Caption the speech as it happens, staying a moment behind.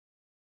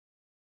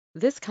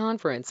This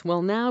conference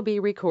will now be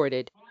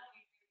recorded.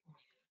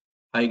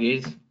 Hi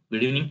guys,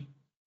 good evening.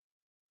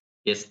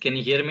 Yes, can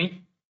you hear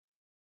me?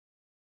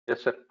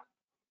 Yes, sir.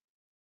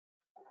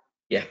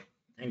 Yeah,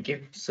 thank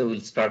you. So we'll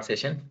start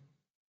session.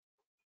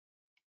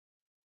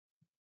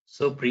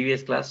 So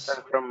previous class.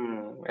 Sir,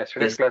 from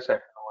yesterday's Yes. class, I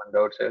have one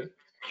doubt, sir.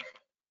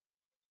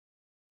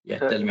 Yeah,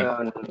 Sir, tell me.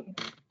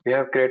 we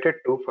have created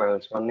two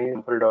files. One is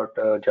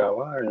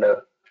sample.java and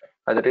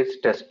other is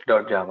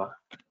test.java.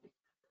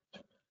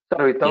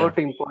 So without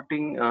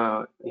importing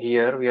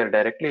here, we are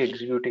directly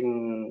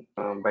executing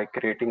by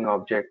creating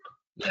object.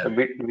 Yeah,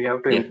 We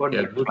have to yeah, import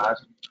yeah, that good.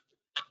 class.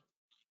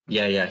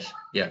 Yeah,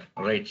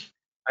 right.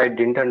 I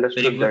didn't Very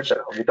understood good.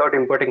 that without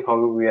importing how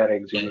we are Yeah,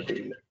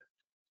 executing that.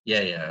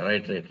 yeah,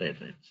 right.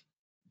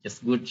 Yes,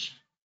 good.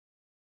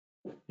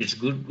 It's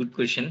good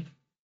question.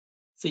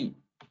 See,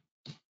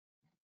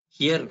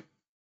 here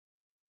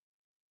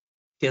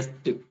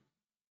test.java,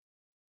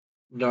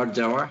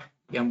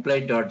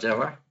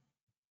 employee.java.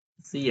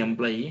 See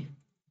employee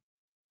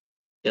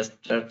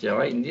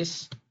test.java in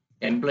this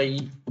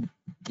employee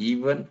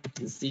even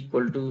is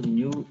equal to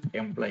new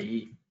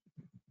employee.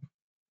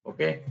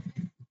 Okay.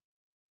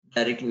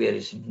 Directly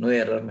variation, no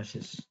error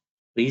message.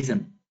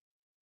 Reason,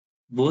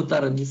 both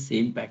are in the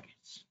same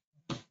package.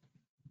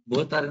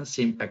 Both are in the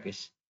same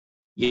package.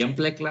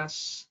 Employee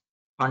class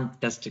and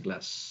test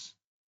class.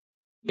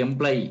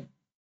 Employee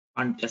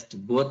and test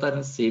both are in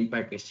the same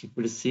package. If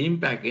it is same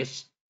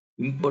package,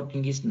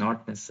 importing is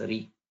not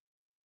necessary.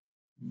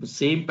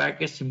 Same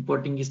package,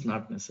 importing is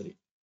not necessary.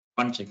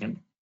 1 second.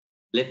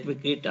 Let me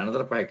create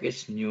another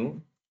package, new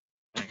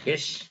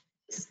package,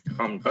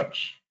 com dot.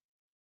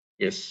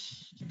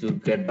 Yes,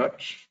 Durga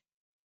dot.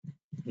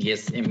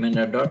 Yes,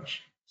 mn dot.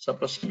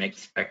 Suppose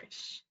next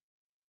package.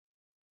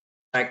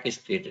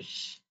 Package created.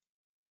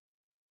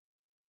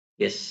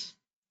 Yes,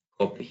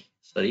 copy.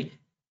 Sorry.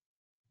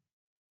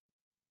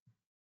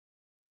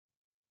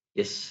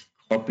 Yes,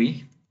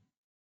 copy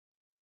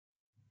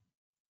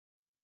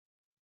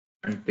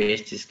and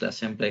paste this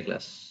class, employee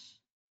class.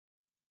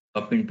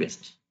 Copy and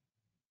paste.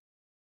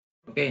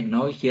 Okay,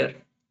 now here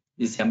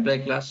this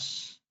employee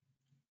class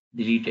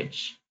deleted.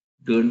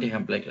 Don't have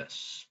employee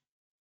class.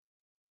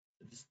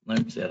 Now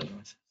it's error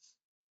message.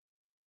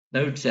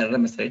 Now it's error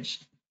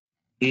message.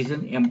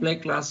 Reason employee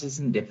class is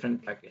in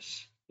different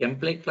package.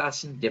 Employee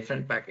class in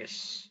different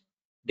package.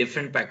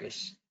 Different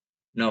package.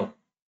 Now,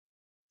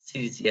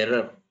 see this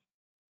error.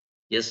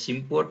 Yes,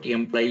 import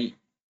employee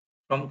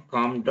from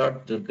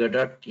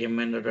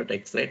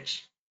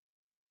com.durga.mn.xlet.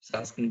 It's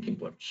asking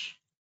import.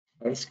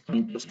 Else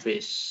control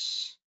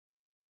space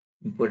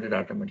imported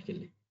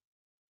automatically.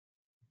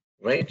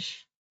 Right?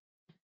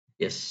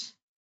 Yes.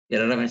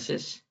 Error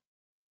message.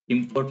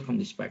 Import from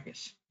this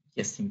package.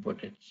 Yes,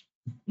 imported.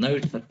 Now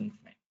it's working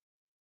fine.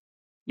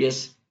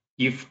 Yes,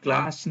 if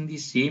class in the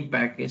same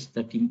package,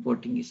 that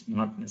importing is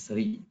not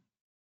necessary.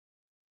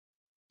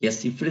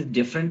 Yes, if it is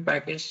different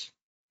package,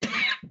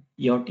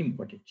 you have to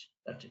import it.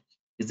 That's it.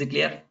 Is it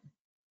clear?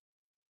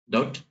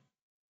 Doubt?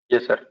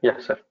 Yes, sir.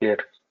 Yes, sir. Clear.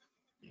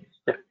 Yeah,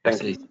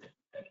 thank you. Actually,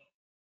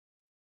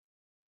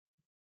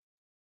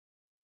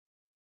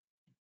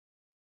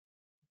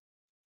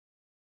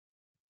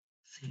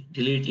 see,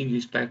 deleting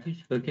this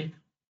package, okay?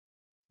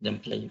 Then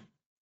play.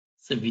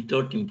 So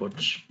without import,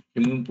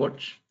 remove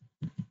import,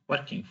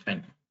 working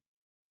fine.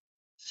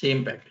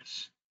 Same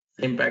package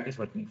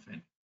working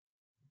fine.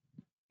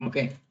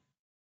 Okay.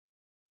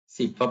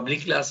 See,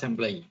 public class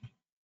employee,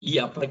 E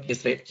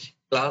uppercase, right?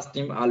 Class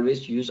name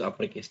always use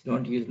uppercase,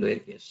 don't use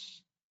lowercase.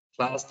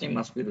 Class name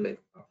must be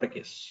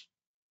uppercase.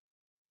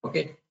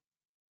 Okay.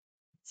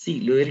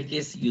 See,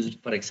 lowercase used,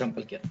 for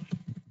example, here.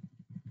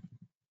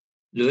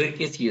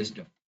 Lowercase used.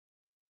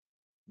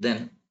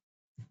 Then,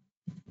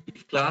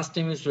 if class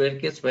name is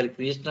lowercase, while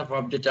creation of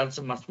object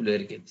also must be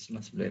lowercase.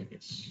 Must be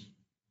lowercase.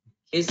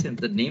 Case sense.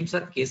 The names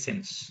are case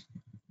sense.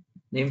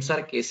 Names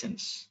are case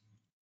sense.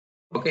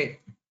 Okay.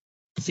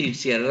 See,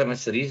 it's error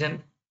message.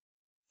 Reason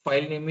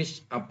file name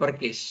is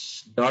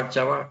uppercase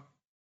 .java,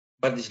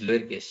 but this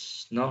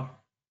lowercase. No,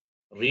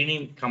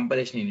 rename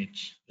compilation in it.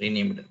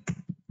 Renamed.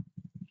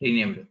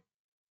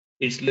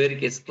 It's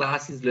lowercase.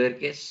 Class is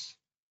lowercase.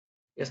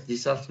 Yes,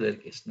 these are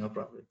lowercase. No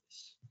problem.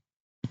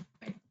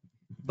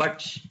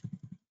 But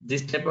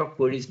this type of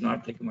code is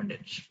not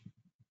recommended.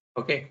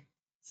 Okay.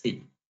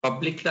 See,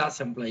 public class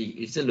employee.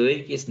 It's a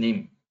lowercase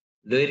name.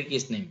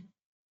 Lowercase name.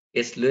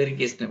 Yes,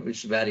 lowercase name.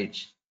 It's valid.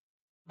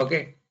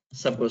 Okay.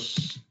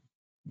 Suppose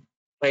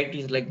right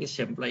is like this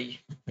employee.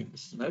 Like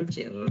this. Now it's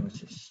error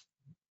message.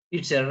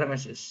 It's error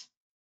message.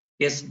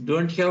 Yes,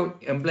 don't have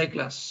employee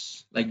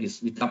class like this.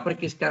 With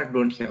uppercase character,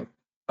 don't have.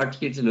 But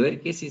its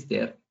lowercase is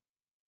there.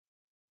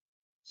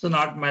 So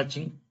not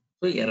matching.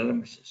 So error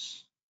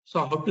message. So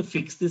how to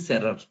fix this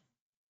error?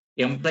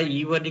 Employee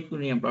even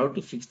equal employee. How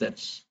to fix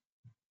that?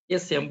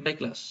 Yes, employee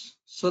class.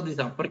 So this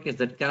uppercase,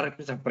 that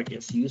character is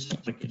uppercase. Use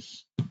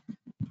uppercase.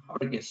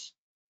 Uppercase.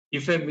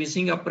 If I'm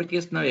missing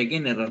uppercase, now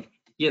again error.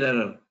 Here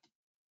error.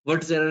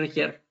 What's error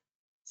here?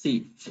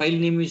 See, file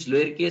name is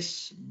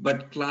lowercase,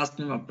 but class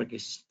name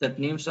uppercase. That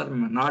names are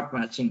not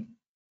matching.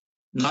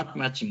 not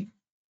matching.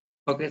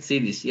 Okay, see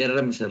this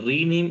error message.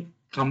 Rename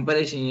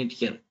comparison unit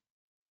here.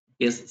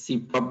 Yes, see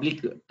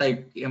public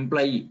type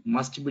employee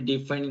must be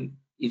defined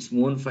its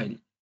own file.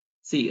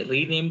 See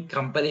rename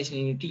comparison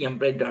unit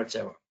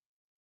employee.java.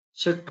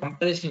 So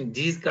comparison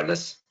these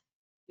colors.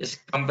 Yes,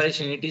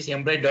 comparison unit is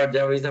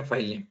employee.java is the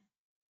file name.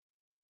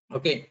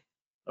 Okay,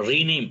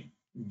 rename,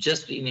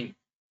 just rename.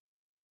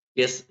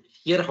 Yes,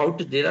 here how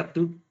to there are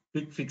two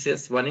quick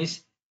fixes. One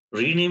is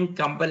rename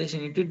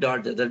comparison into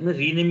dot. That means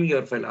renaming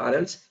your file, or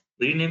else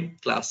rename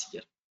class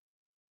here.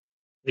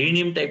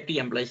 Rename type to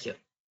employee here.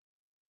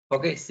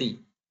 Okay, see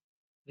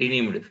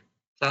renamed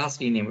class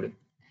renamed.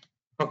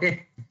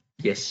 Okay,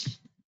 yes,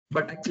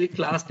 but actually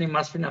class name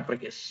must be in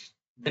uppercase.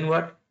 Then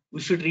what?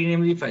 We should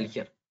rename the file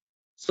here.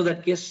 So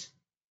that case,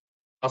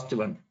 first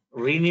one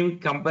rename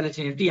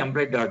comparison into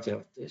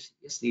employee.java. Yes,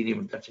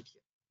 rename that's it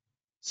here.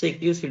 So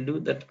Eclipse will do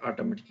that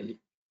automatically.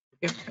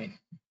 Okay, fine.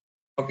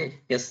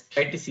 Okay, yes,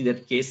 try to see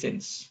that case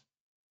sense.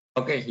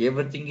 Okay,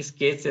 everything is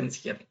case sense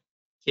here.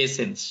 Case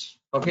sense.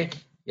 Okay,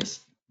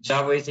 yes,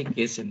 Java is a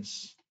case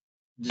sense.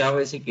 Java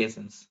is a case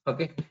sense.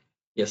 Okay,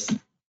 yes.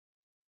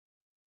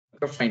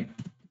 Okay, fine.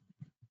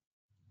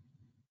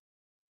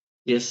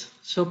 Yes,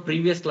 so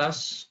previous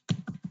class,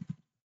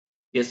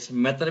 yes,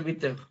 method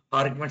with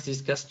arguments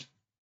discussed.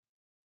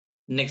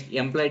 Next,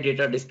 employee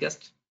data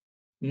discussed.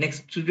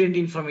 Next, student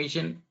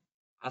information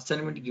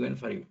assignment given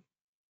for you.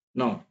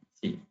 Now,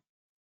 see,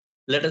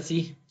 let us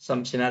see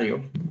some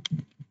scenario.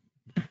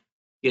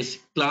 Yes,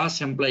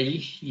 class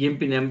employee,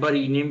 EMP number,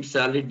 name,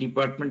 salary,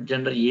 department,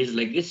 gender, age,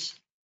 like this.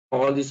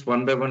 All this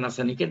one by one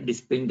assigning can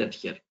displaying that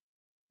here.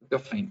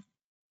 Okay, fine.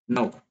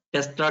 Now,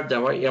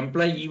 test.java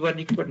employee even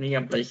equal new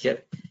employee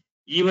here.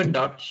 Even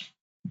dot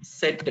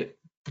set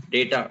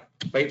data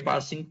by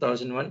passing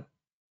 1001.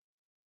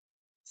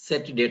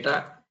 Set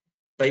data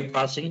by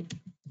passing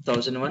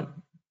 1001.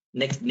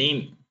 Next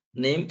name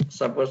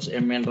suppose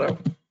MN Rao.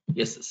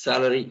 Yes,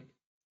 salary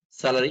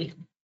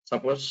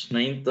suppose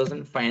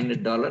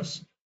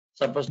 $9,500.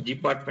 Suppose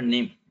department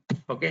name.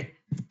 Okay,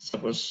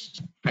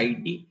 suppose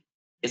ID.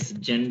 Yes,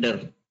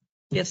 gender.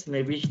 Yes,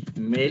 maybe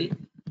male.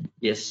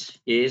 Yes,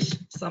 age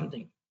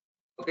something.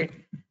 Okay,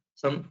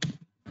 some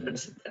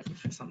let's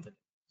say something.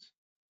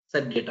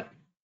 Set data.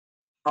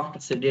 After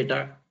set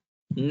data,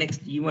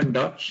 next event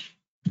dot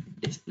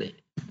display.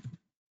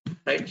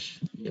 Right?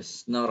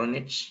 Yes. Now run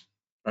it.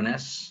 Run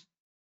as.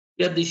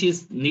 Here this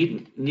is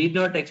need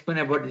not explain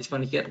about this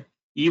one here.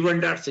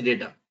 Event dot set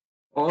data.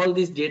 All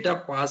this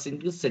data pass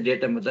into set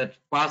data method.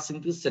 Pass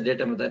into set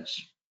data method.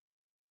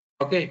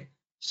 Okay.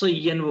 So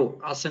env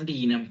ascend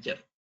enum here.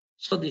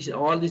 So this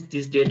all this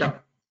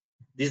data.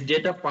 This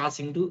data pass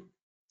into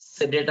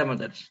set data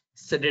method.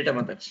 Set data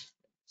method.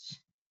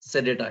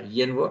 Set data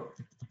env.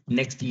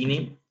 Next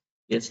ename.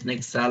 Yes.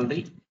 Next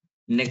salary.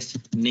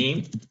 Next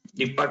name.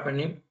 Department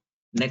name.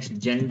 Next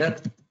gender.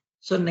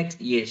 So next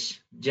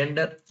age.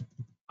 Gender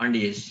and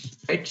age.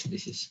 Right.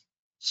 This is.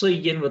 So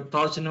again with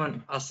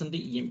 1001 ascend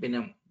EMP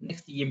name.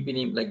 Next EMP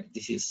name like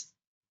this is.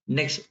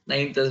 Next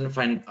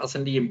 9,500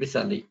 ascend EMP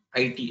salary.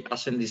 IT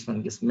ascend this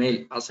one is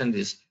mail ascend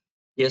this.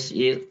 Yes,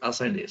 age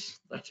ascend this.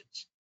 That's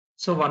it.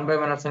 So one by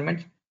one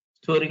assignment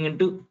storing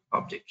into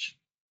object.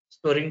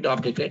 Storing to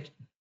object, right?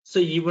 So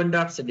event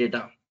dot set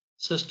data.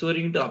 So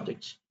storing to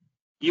object.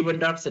 Event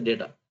dot set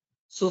data.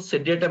 So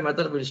set data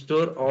method will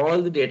store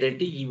all the data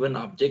into even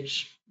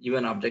objects.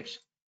 Even objects.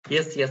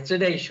 Yes,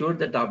 yesterday I showed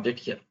that object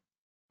here.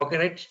 Okay,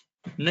 right?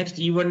 Next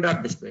event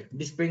dot display.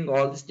 Displaying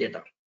all this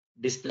data.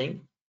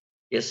 Displaying,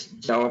 yes,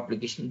 Java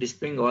application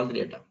displaying all the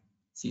data.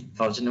 See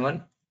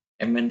 1001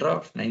 MNRA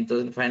of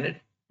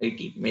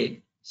 9580 mail,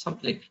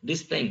 something like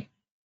displaying.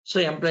 So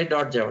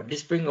employee.java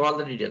displaying all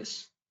the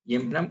details.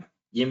 Emp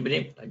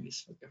name like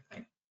this. Okay,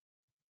 fine.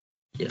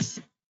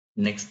 Yes.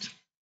 Next.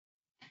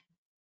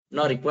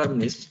 Now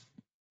requirement is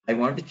I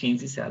want to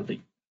change the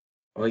salary.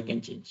 How I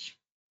can change?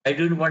 I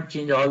don't want to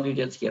change all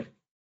details here.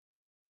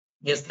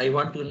 Yes, I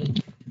want to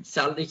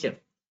salary here.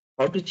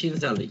 How to change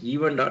salary?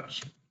 Even dot.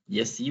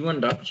 Yes, even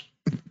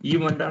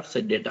dot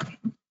set data.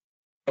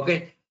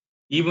 Okay,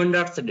 even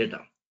dot set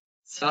data.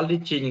 Salary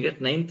changing at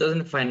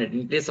 9,500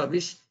 in place of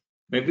this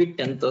maybe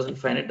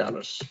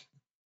 $10,500.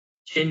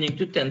 Changing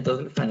to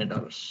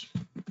 $10,500.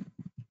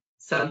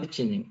 Salary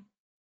changing.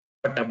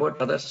 But about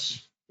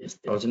others, yes,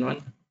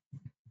 1001.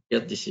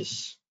 Yes, this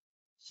is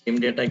same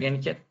data again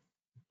here.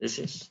 This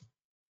is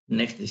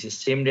next. This is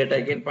same data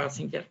again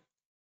passing here.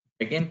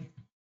 Again,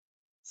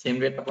 same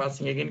data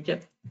passing again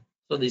here.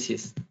 So this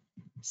is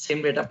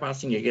same data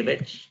passing again,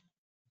 right?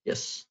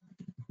 Yes.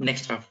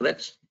 Next after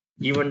that,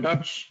 event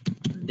dot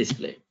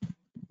display.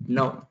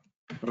 Now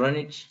run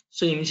it.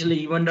 So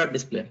initially event dot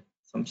display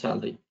some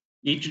salary.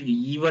 It should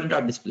event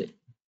dot display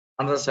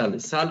another salary.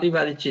 Salary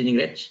value changing,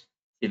 right?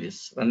 See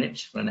this. Run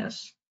it. Run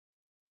as.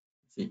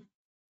 See.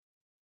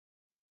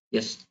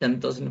 Yes,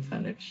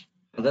 10,500.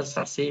 Others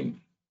are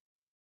same.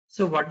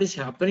 So what is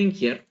happening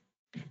here?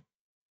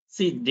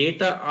 See,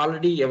 data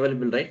already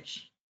available, right?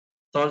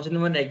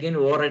 1001 again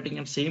overwriting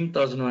and same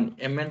 1001.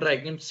 MN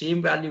again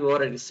same value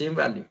overwriting, same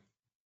value.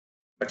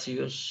 What's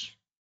yours?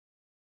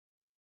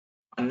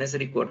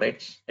 Unnecessary code,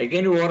 right?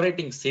 Again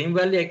overwriting, same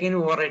value again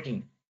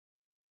overwriting.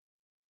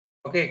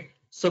 Okay,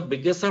 so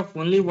because of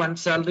only one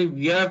salary,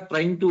 we are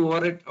trying to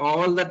overwrite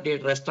all the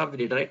data, rest of the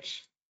data,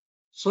 right?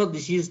 So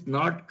this is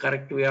not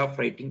correct way of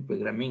writing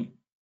programming.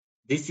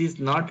 This is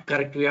not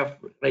correct way of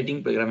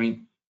writing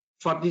programming.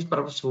 For this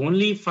purpose,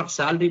 only for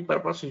salary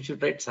purpose, we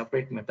should write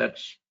separate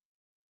methods.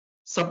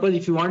 Suppose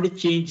if you want to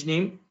change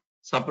name,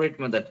 separate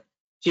method.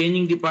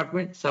 Changing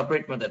department,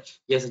 separate methods.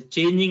 Yes,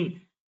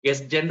 changing,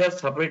 yes, gender,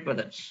 separate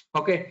methods.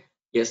 Okay,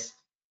 yes.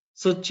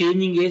 So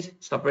changing age,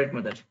 separate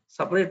method.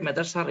 Separate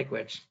methods are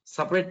required.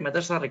 Separate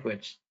methods are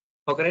required.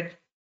 Okay, right?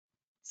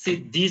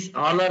 See, these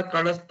all are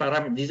called as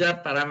parameters. These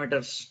are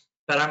parameters.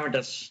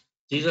 Parameters.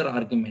 These are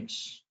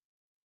arguments.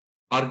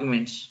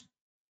 Arguments.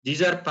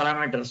 These are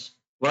parameters.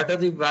 What are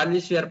the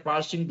values we are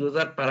passing? Those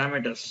are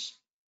parameters.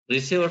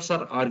 Receivers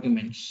are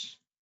arguments.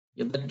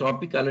 If the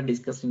topic already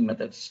discussing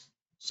methods.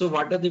 So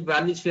what are the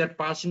values we are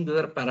passing?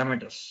 Those are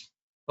parameters.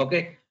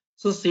 Okay.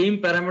 So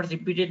same parameters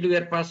repeatedly we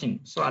are passing.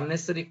 So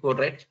unnecessary code,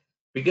 right?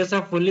 Because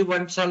of only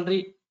one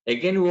salary,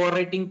 again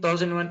overwriting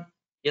 1001.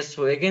 Yes,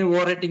 so again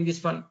overwriting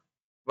this one.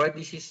 Why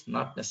this is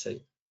not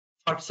necessary?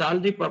 For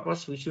salary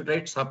purpose, we should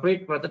write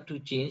separate method to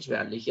change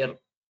value here.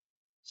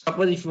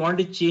 Suppose if you want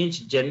to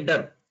change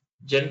gender,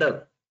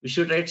 we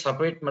should write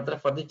separate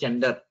method for the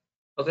gender.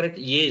 Okay, right?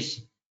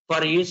 Age,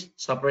 for age,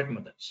 separate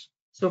methods.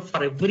 So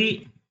for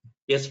every,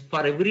 yes,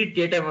 for every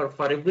data or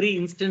for every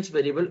instance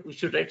variable, we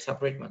should write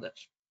separate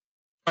methods.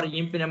 For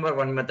EMP number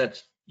one method,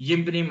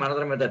 EMP name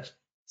another method,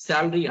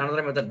 salary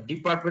another method,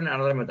 department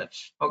another method.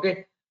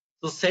 Okay.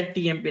 So set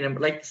EMP number,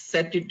 like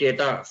set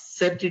data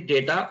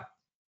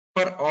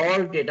for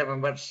all data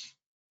members.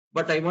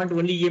 But I want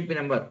only EMP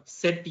number,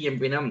 set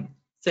EMP num,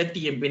 set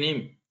EMP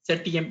name,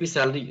 set EMP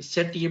salary,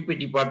 set EMP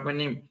department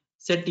name,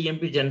 set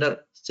EMP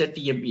gender, set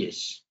EMP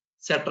age,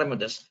 setter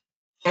methods.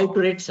 How to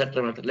write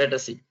setter method? Let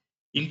us see.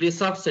 In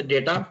place of set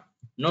data,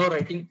 no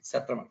writing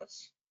setter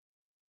methods.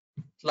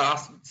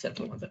 Class with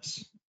setter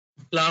methods.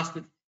 Class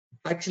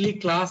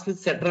with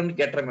setter and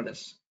getter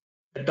methods.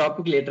 The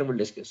topic later will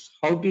discuss.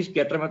 How to use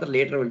getter method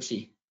later we'll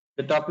see.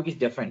 The topic is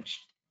defined.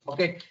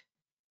 Okay.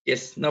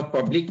 Yes. Now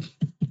public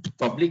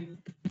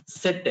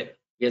set.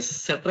 Yes.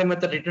 Setter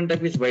method return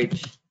type is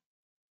white.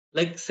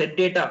 Like set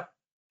data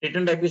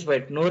return type is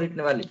white. No written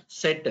value.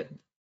 Set.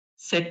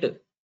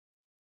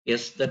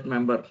 Yes. That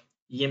member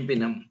emp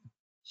num.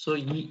 So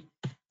e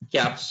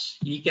caps.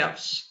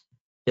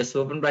 Yes.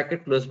 Open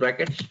bracket close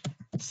bracket.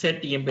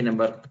 Set emp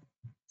number.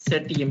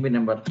 Set emp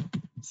number.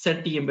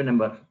 Set emp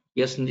number.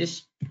 Yes. In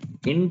this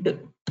int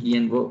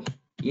envo.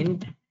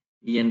 Int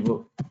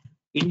envo.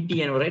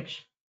 Right?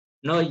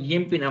 Now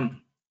emp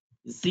num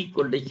is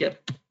equal to here.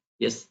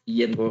 Yes,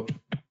 envo.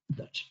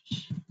 That's it.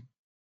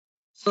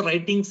 So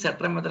writing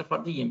setter method for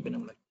the emp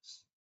num like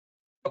this.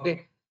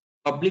 Okay.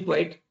 Public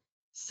void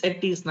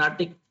set is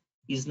not a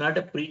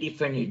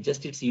predefined name,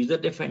 just its user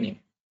defined name.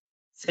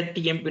 Set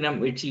emp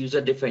num it's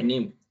user defined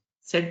name.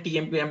 Set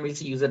emp num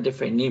is user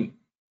defined name.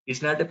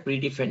 It's not a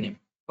predefined name.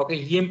 Okay,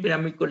 emp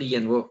num equal to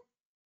envo.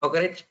 Okay,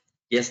 right?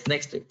 Yes,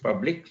 next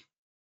public.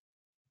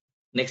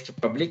 Next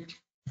public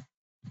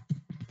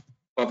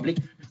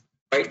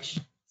void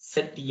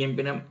set emp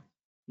num.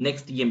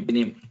 Next emp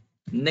name.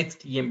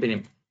 Next emp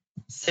name.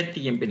 Set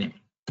emp name.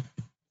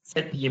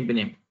 Set emp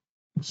name.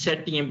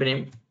 Set emp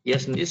name.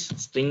 Yes, in this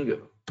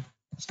string.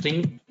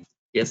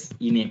 Yes,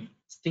 ename.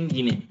 String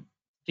ename.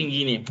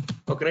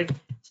 Okay, right?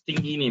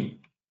 String ename.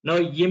 Now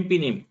emp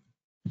name.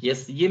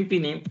 Yes, emp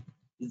name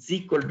is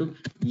equal to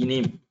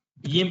ename.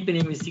 Emp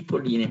name is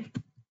equal to ename.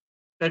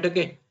 Right?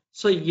 Okay.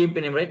 So emp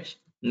name, right?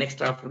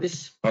 Next after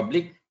this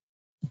public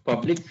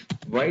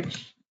void.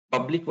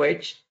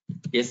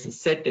 Yes,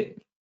 set.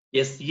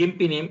 Yes, emp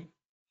name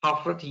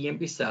after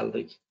emp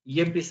salary.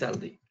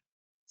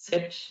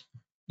 Set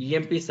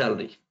emp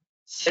salary.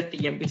 Set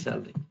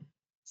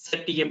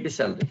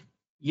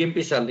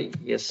emp salary.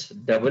 Yes,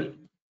 double.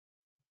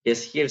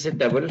 Yes, here's a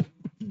double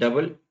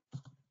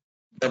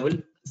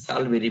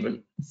sal variable.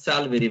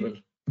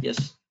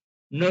 Yes.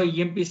 No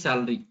emp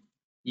salary.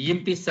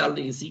 Emp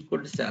salary is equal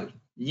to sal.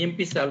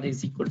 Emp salary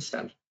is equal to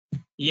sal.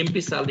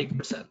 Emp salary equal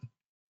to sal.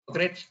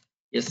 Correct?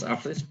 Yes,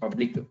 after this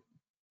public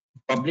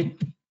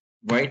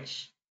void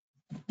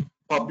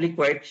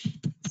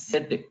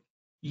set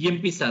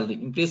emp salary.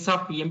 In case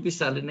of emp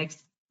salary,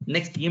 next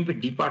emp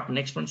department.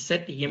 Next one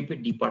set emp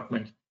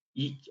department.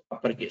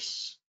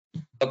 Uppercase.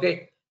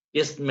 Okay.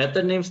 Yes,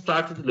 method name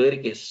starts with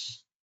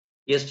lowercase.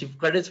 Yes, if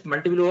cut is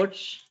multiple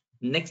words,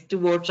 next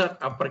words are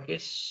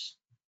uppercase.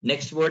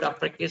 Next word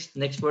uppercase.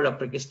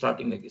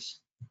 Starting like this.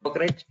 Okay,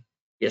 right?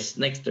 Yes,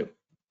 next.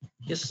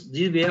 Yes,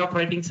 this way of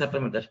writing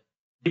setter method.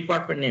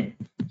 Department name.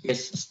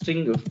 Yes,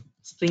 string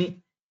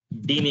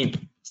dname.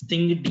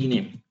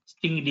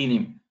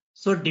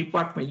 So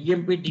department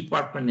emp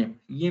department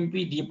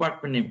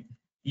name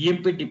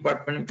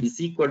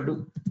is equal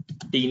to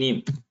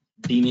dname.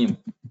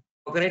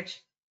 Okay,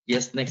 right?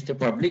 Yes, next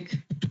public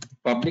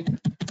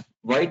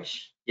void.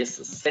 Yes,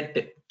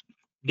 set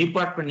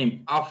department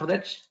name. After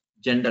that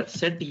gender.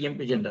 Set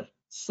emp gender.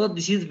 So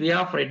this is way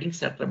of writing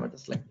setter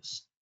methods like this.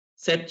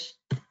 Set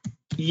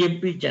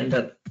emp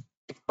gender.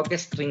 Okay,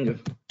 string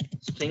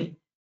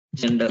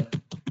gender,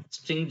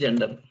 string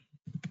gender,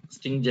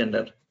 string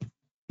gender,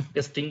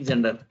 okay, string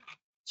gender.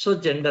 So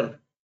gender.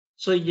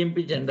 So emp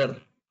gender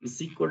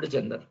is equal to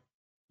gender.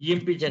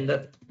 Emp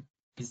gender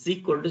is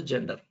equal to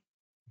gender.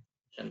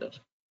 Gender.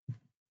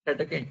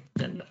 Right, okay,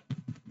 gender.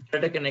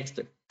 Right, okay,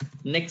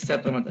 next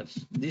setter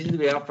methods. This is the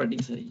way of writing.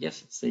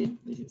 Yes, same.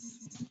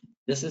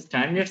 This is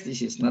standards.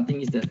 This is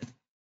nothing is there.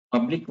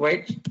 Public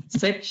void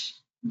set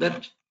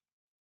that.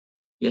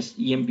 Yes,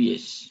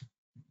 emps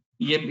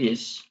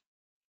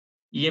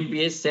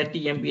set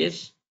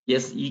emps.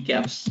 Yes,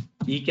 e-caps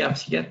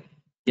here.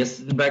 Yes,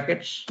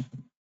 brackets.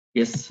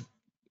 Yes,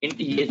 int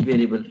age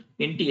variable.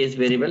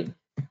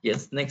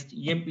 Yes, next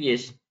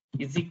emps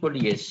is equal to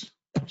age.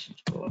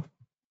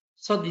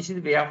 So this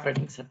is way of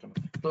writing setter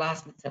method.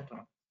 Class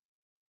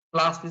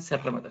with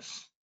setter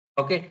methods.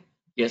 Okay,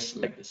 yes,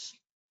 like this.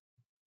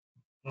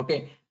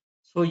 Okay,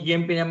 so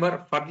emp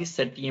number for this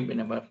set emp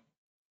number.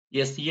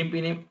 Yes, emp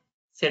name,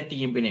 set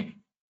emp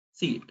name.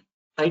 See,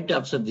 try to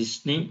observe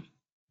this name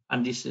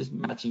and this is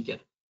matching here.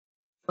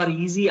 For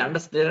easy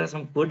understand, there are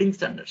some coding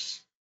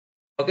standards.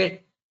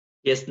 Okay,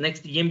 yes,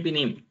 next emp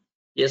name.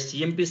 Yes,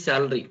 emp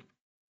salary,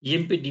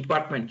 emp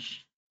department.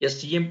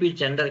 Yes, emp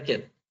gender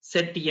care,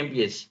 set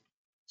emps.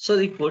 So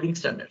the coding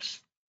standards.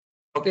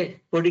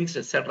 Okay, coding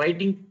set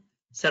writing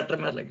setter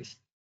like this.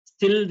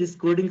 Still, this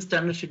coding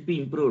standard should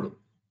be improved.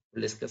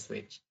 We'll discuss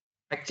which.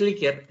 Actually,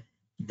 here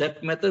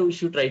that method we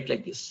should write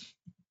like this.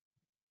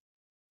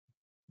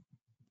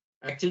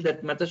 Actually,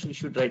 that method we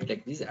should write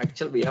like this.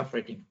 Actual way of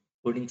writing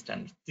coding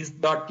standards. This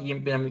dot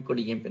empnum equal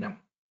to empnum.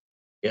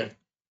 Here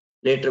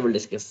later we'll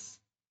discuss.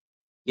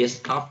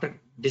 Yes, after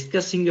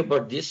discussing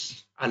about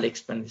this, I'll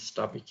explain this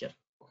topic here.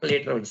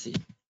 Later we'll see.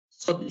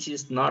 So this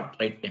is not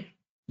right time.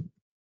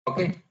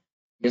 Okay.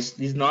 Yes,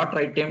 this is not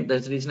right time.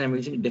 That's the reason I'm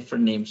using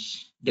different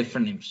names.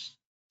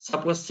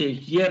 Suppose say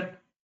here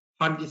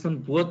on this one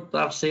both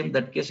are same.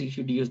 That case you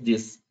should use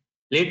this.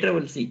 Later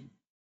we'll see.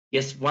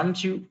 Yes,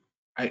 once you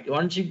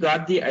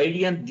got the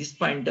idea on this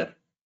pointer,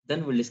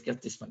 then we'll discuss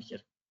this one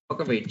here.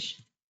 Okay,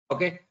 wait.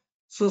 Okay.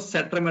 So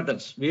setter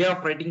methods. Way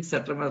of writing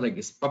setter method like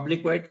this.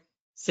 Public void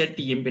set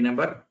emp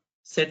number,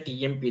 set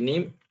emp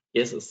name.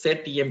 Yes,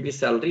 set emp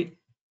salary.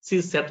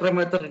 See, setter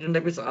method written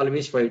type is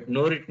always void.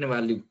 No written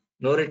value.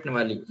 No written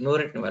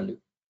value.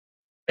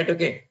 Right,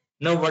 okay.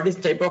 Now what is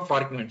type of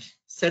arguments?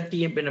 Set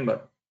emp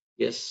number.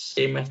 Yes,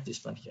 same as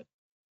this one here.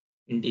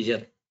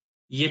 Integer.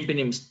 Emp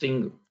name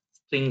string.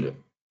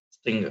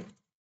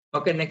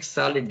 Okay, next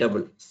solid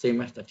double.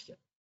 Same as that here.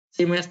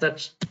 Same as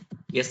that.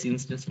 Yes,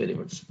 instance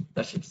variables.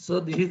 That's it. So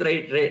this is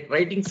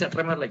writing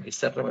setter method like this.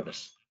 Setter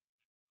methods.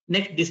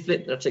 Next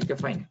display. That's okay,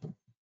 fine.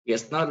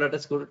 Yes, now let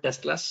us go to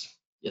test class.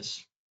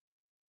 Yes.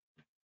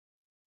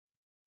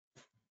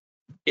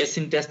 Yes,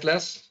 in test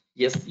class,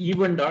 yes,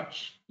 even dot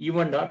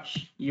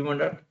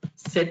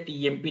set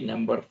emp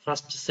number.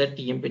 First set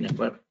emp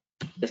number.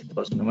 Yes,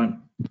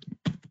 1001.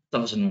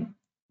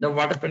 Now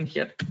what happened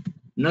here?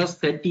 Now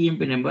set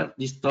emp number.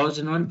 This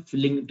 1001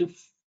 filling into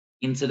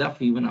inside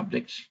of even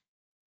object.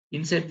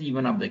 Inside the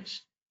even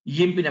object.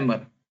 Emp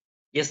number.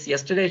 Yes,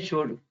 yesterday I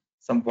showed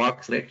some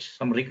box, right?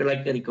 Some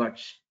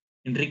records.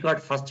 In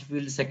record, first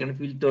field, second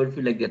field, third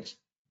field, like that.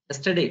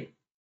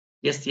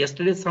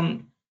 Yesterday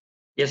some.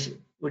 Yes,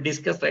 we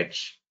discussed, right?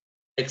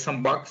 Like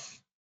some box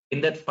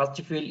in that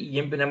first field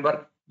emp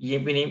number,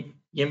 emp name,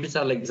 emps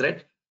are like this,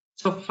 right?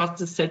 So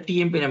first set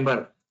emp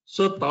number.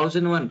 So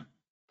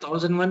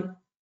 1001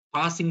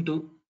 passing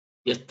to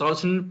yes,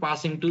 1000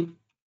 passing to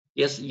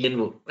yes,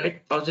 envo,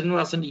 right? 1000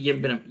 was an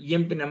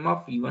emp num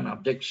of even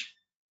object,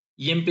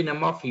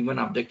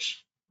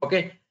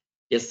 Okay,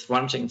 yes,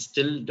 one thing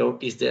still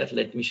doubt is there.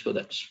 Let me show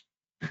that.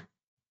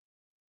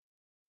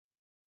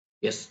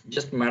 Yes,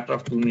 just matter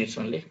of 2 minutes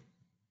only.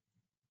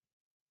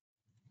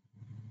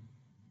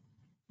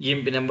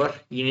 emp number,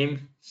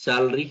 name,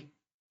 salary,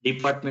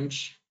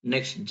 departments,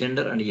 next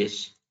gender and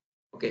age.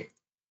 Okay.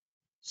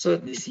 So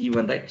this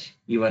even, right?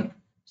 Even.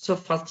 So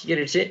first here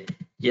it's a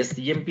yes,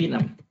 emp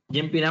num.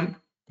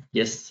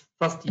 Yes,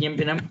 first emp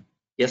num.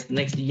 Yes,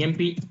 next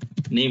emp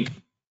name.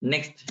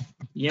 Next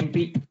emp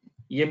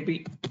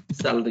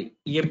salary.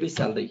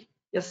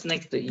 Yes,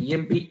 next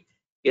emp.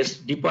 Yes,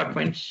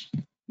 departments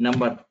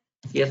number.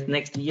 Yes,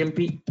 next emp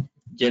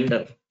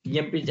gender.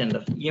 Emp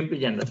gender.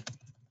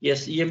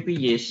 Yes, emp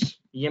age.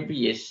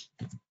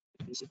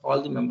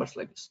 All the members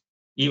like this.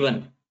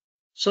 Even.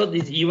 So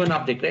this even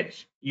object,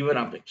 right? Even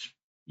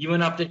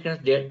object is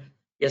there.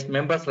 Yes,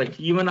 members like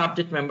even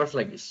object members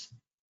like this.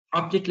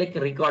 Object like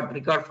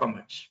record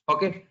format.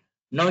 Okay.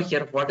 Now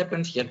here, what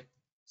happens here?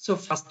 So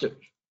first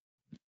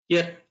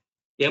here,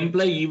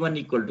 employee E1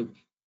 equal to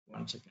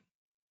 1 second.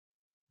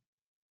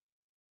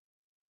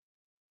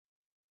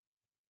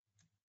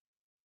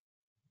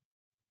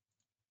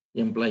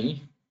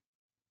 Employee.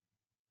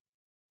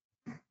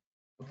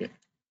 Okay.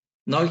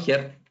 Now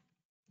here,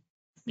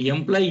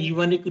 employee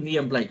E1 equal to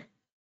employee.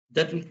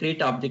 That will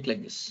create object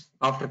like this.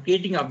 After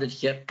creating object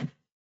here,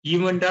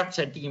 E1 dot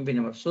set emp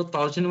number. So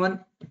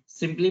 1001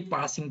 simply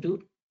passing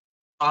to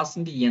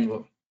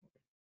env.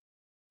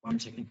 1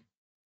 second.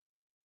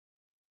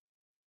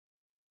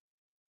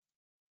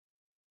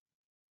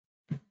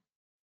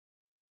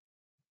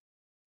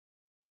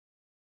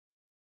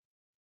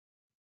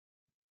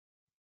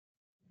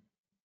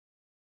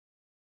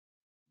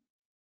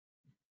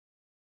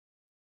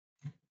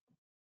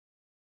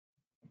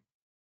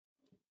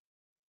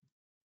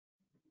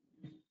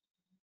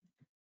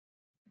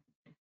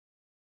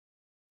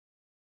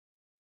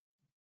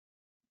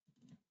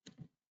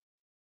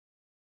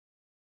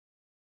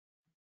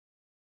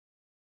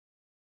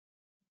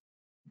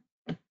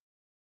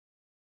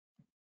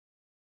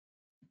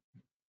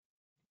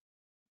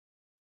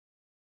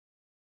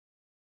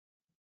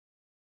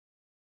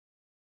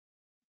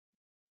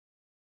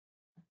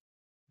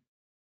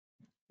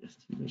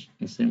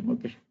 Yes, same.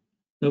 Okay.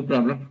 No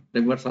problem.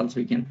 Reverse also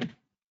we can.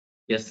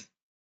 Yes.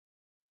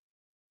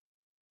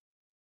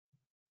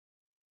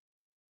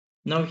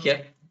 Now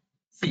here,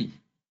 see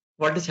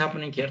what is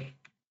happening here.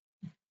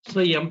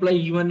 So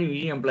employee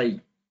E1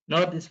 employee.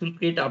 Now this will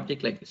create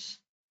object like this.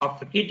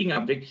 After creating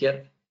object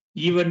here,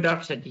 E1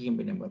 dot set emp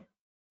number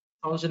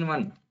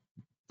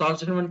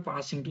 1001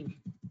 passing to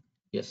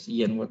yes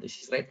EN.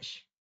 This is right.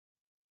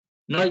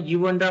 Now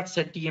E1 dot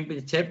set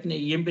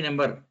emp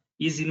number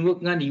is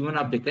invoking on E1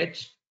 object,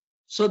 right?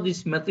 So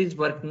this method is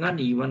working on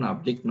E1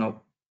 object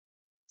now.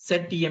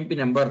 Set emp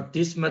number.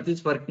 This method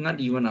is working on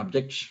E1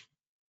 object.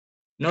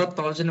 Now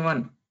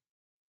 1001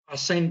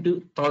 assigned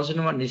to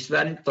 1001 is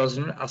value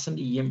 1001 assigned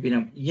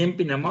emp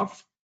num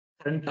of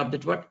current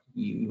object what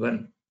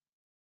E1.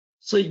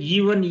 So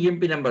E1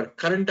 emp number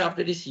current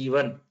object is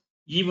E1.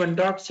 E1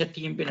 dot set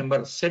emp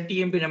number. Set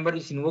emp number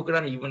is invoked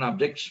on E1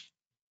 object.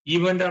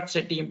 E1 dot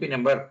set emp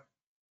number.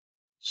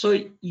 So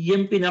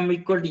emp num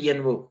equal to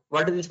env.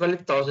 What is this value?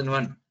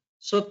 1001.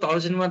 So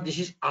 1001 this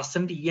is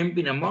assigned emp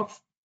num of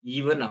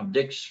E1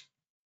 objects.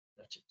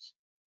 That's it.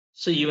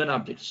 So E1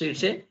 object. So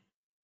it's a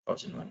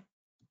 1001.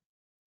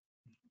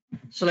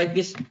 So like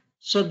this.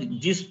 So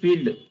this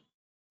field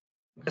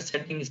the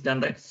setting is done,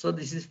 right? So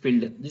this is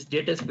filled. This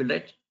data is filled,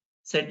 right?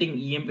 Setting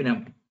emp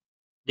num.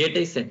 Data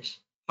is set.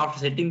 After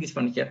setting this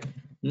one here.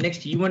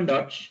 Next E1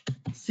 dot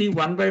see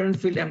one by one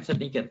field I'm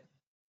setting here.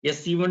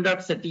 Yes, E1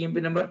 dot set emp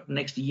number.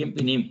 Next emp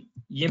name.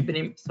 Emp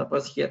name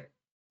suppose here.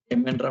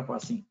 Mnraw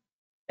passing.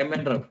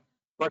 Mnraw.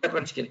 What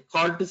happens here?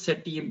 Call to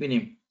set emp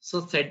name.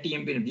 So set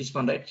emp name. This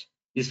one, right?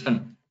 This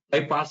one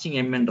by passing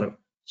mnraw.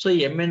 So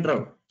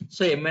mnraw.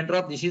 So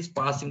mnraw. This is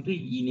passing to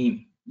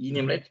ename.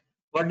 Ename, right?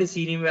 What is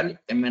ename value?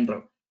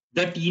 Mnraw.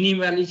 That ename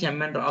value is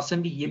mnraw.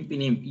 Assigned to emp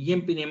name.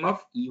 Emp name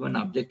of E1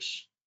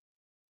 objects.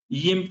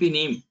 EMP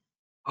name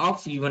of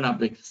E1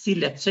 object. See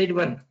left side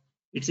one,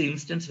 it's an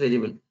instance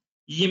variable.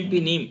 EMP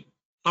name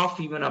of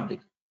E1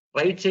 object.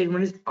 Right side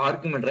one is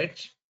argument,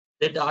 right?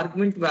 That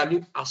argument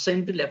value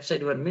assigned to left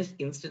side one means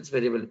instance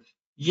variable.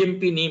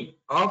 EMP name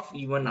of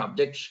E1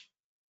 object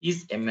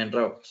is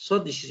mnraw. So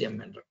this is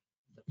mnraw.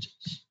 That's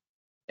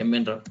it.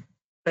 Mnraw.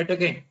 Right,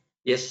 okay.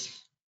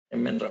 Yes,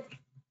 mnraw.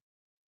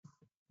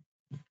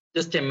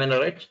 Just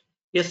mnraw, right?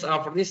 Yes,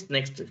 after this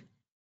next.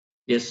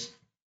 Yes.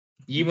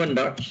 E1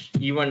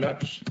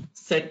 dot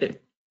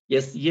set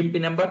yes emp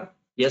number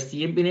yes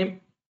emp name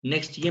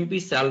next emp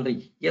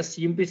salary yes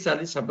emp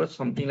salary suppose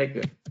something like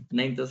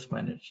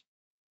 9,500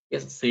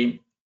 yes same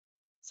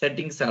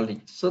setting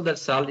salary so that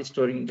salary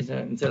storing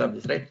inside of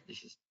this right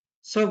this is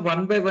so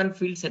one by one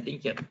field setting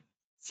here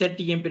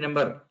set emp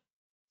number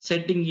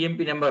setting emp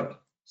number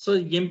so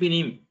emp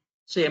name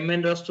so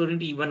mn dot storing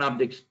to E1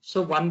 objects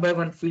so one by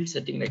one field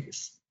setting like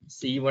this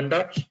C1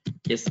 dot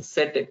yes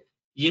set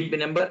emp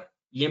number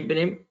emp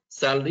name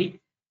salary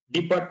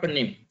department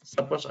name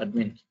suppose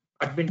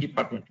admin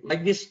department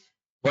like this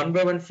one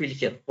by one field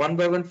here one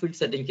by one field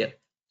setting here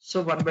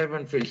so one by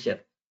one field here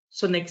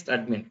so next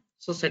admin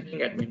so setting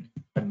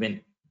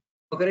admin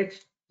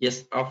correct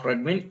yes after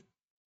admin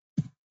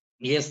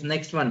yes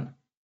next one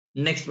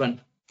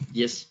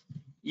yes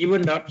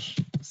even dot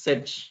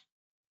set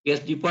yes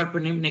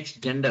department name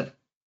next gender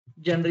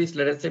is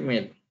let us say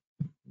male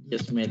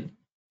yes male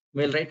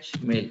right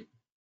male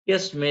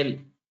yes male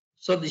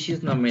so this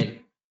is now male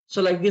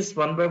so like this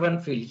one by one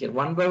field here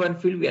one by one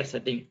field we are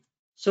setting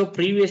so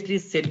previously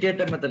set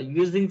data method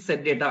using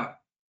set data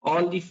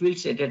all the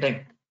fields at a time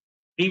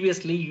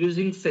previously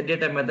using set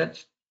data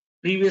methods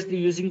previously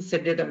using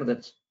set data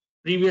methods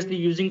previously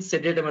using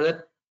set data method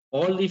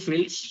all the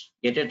fields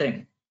at a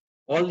time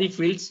all the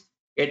fields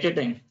at a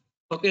time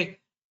okay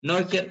now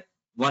here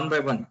one by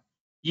one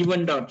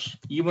e1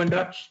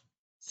 dot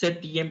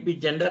set emp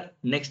gender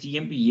next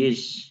emp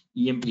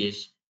age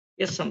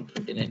yes some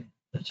 29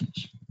 that's it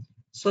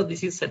so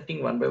this is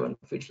setting one by one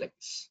fields like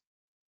this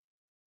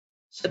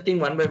setting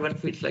one by one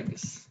fields like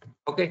this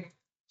okay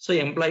so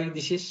employee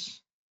this is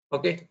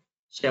okay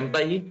so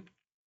employee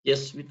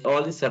yes with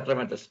all the settler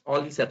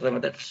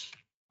methods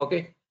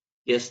okay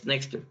yes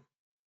next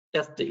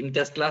test in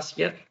test class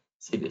here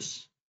see this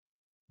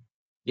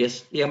yes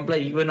the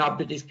employee E1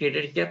 object is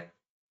created here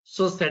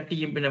so set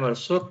emp number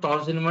so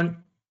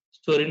 1001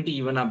 store into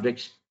E1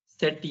 objects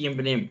set emp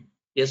name.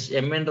 Yes,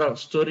 mn raw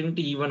storing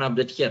to E1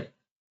 object here.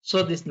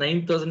 So this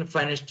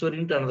 9500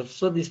 storing to another.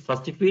 So this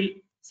first field,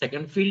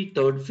 second field,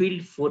 third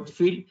field, fourth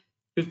field,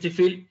 fifth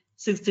field,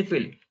 sixth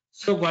field.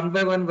 So one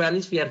by one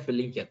values we are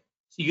filling here.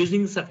 So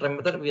using setter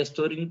method, we are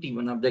storing to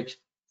E1 object.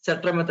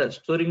 Setter method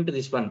storing to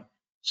this one.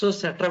 So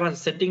setter method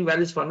setting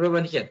values one by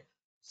one here.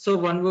 So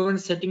one by one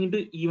setting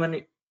into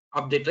E1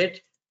 update,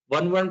 right?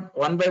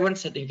 One by one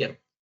setting here.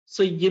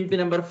 So emp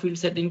number field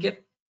setting here,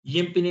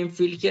 emp name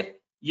field here,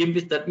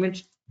 emp, that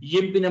means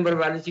emp number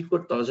value is equal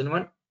to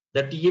 1001,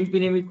 that emp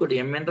name equal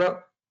to mn raw,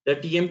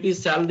 that emp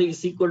salary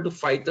is equal to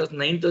 5,000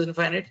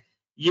 9,500,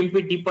 emp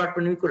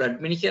department equal to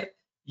admin here,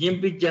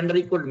 emp gender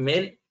equal to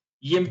male,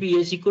 emp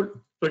age equal to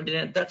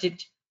 29. That's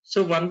it.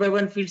 So one by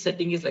one field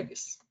setting is like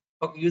this.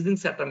 Okay, using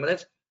setter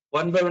methods,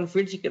 one by one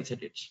fields you can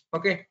set it.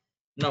 Okay,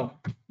 now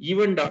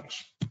even dot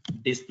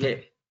display.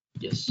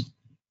 Yes,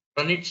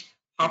 run it.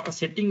 After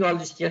setting all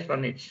this here,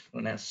 run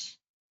as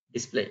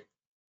display.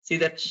 See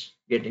that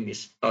getting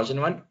this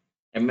 1001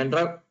 mn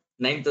raw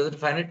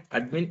 9500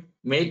 admin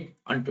mail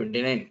on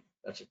 29.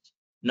 That's it.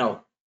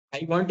 Now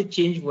I want to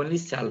change only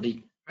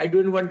salary. I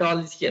don't want all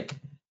this here.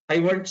 I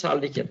want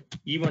salary here.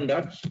 Even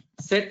dot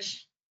set.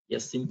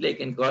 Yes, simply I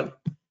can call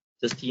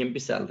just emp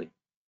salary.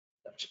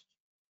 That's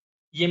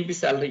it. Emp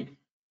salary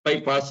by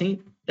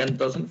passing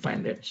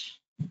 10,500.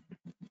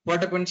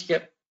 What happens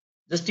here?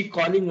 Just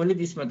calling only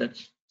this method.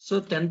 So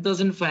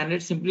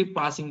 10,500 simply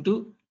passing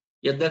to,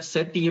 yeah, that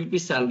set emp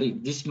salary.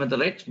 This method,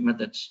 right?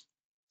 Methods.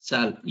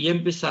 Sal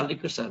emp salary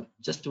ka sal.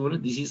 Just only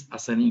this is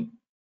assigning,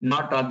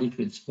 not all the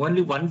fields.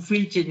 Only one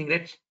field changing,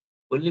 right?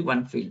 Only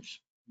one field.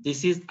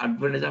 This is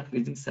advantage of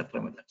using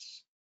setter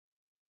methods.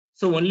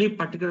 So only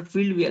particular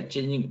field we are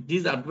changing.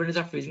 This is advantage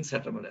of using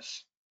setter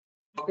methods.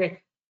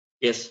 Okay.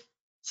 Yes.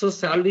 So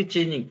salary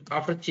changing.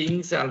 After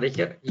changing salary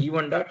here,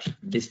 E1 dot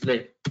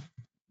display.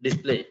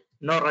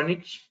 Now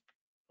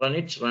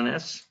run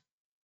as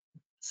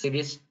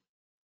series.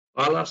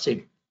 All are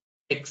same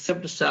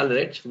except salary,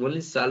 right?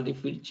 Only salary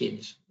field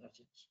changes. That's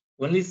it.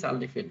 Only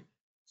salary field.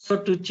 So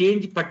to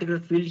change particular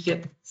field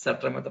here,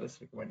 setter method is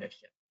recommended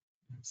here.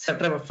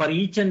 Setter for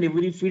each and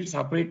every field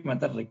separate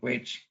method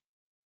required.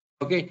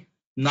 Okay.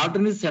 Not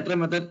only setter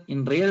method,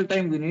 in real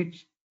time we need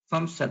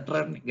some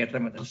setter and getter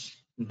methods.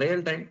 In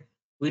real time,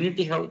 we need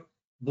to have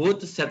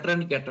both setter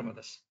and getter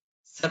methods.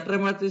 Setter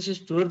method is to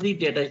store the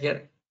data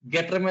here.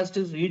 Getter method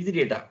is read the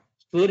data.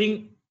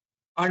 Storing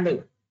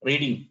and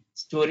reading.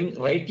 Storing,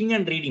 writing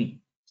and reading.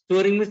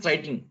 Storing means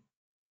writing.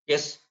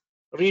 Yes,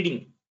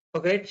 reading.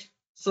 Okay.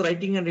 So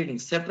writing and reading.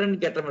 Setter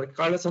and getter method.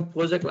 Call as some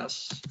poser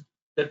class.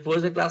 That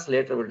poser class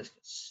later we'll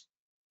discuss.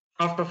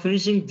 After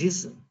finishing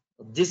this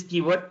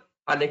keyword,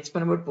 I'll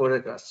explain about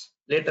poser class.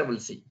 Later we'll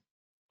see.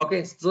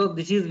 Okay, so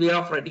this is way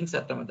of writing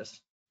setter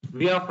methods.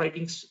 Way of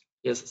writing,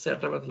 yes,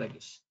 setter method like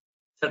this.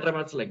 Setter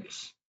methods like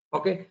this.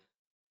 Okay.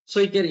 So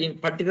you can in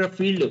particular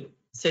field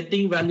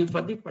setting value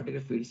for the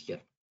particular fields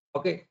here.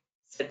 Okay.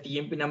 Set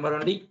emp number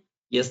only.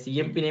 Yes,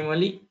 emp name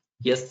only.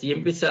 Yes,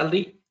 emp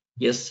salary.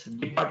 Yes,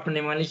 department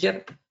name only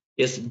here.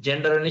 Yes,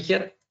 gender only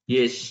here.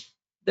 Yes.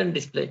 Then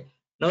display.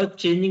 Now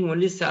changing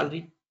only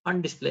salary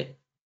on display.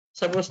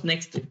 Suppose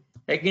next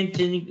again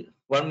changing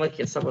one more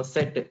here. Suppose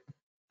set,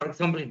 for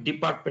example,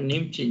 department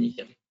name changing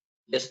here.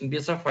 Yes, in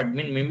case of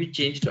admin, maybe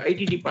change to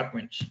IT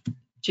department.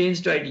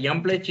 Change to IT.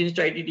 Employee change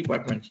to IT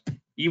department.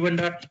 Even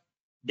dot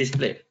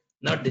display,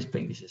 not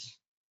displaying this is.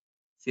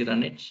 See,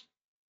 run it,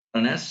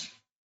 run as.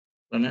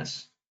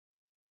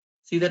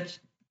 See that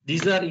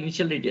these are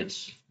initial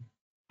details.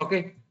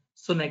 Okay.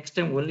 So next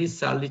time only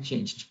salary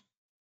changed.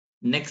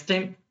 Next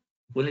time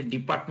only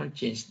department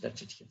changed.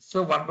 That's it here.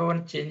 So one by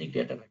one changing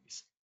data like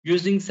this.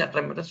 Using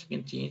setter methods, you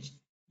can change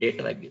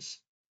data like this.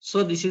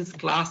 So this is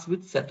class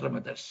with setter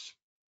methods.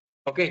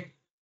 Okay.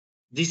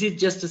 This is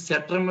just a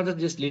setter method,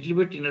 just little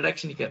bit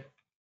introduction here.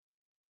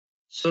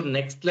 So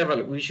next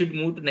level, we should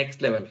move to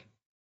next level.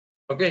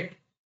 Okay.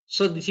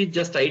 So this is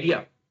just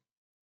idea.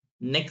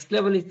 Next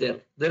level is there.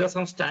 There are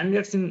some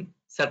standards in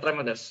setter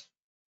methods.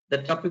 The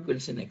topic will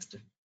see next.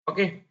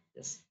 Okay.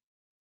 Yes.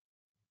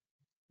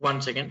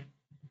 1 second.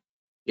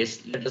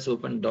 Yes. Let us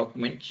open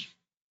document.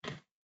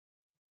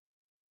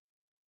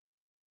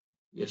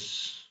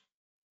 Yes.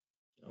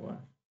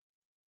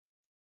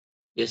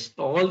 Yes.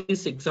 All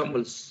these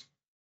examples.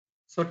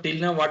 So till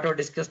now, what I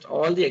discussed,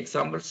 all the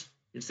examples,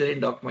 it's there in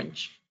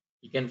document.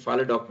 You can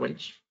follow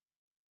document.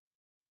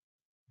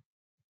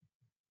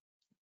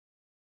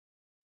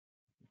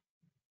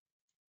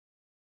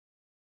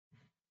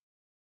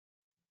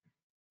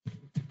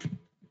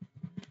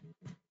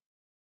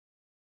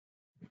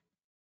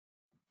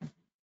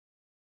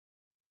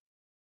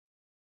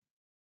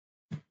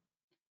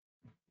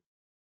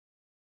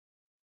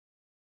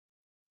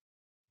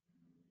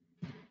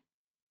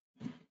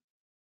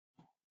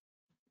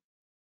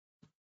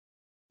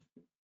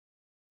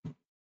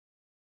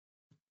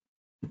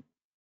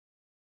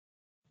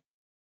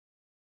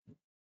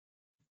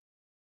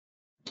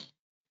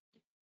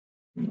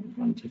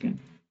 One second.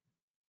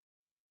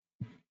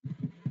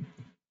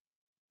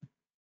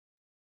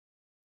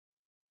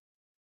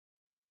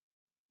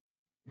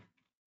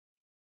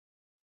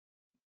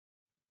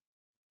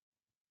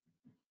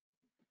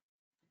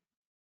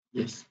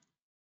 Yes.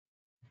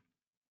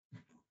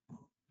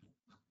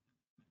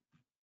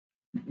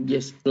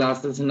 Yes,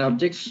 classes and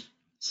objects.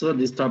 So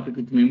this topic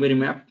with memory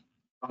map,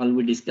 all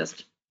we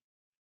discussed.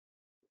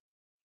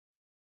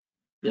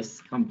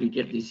 Yes,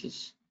 completed this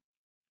is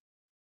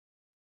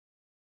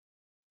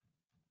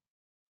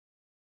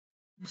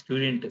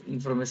student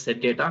information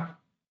set data.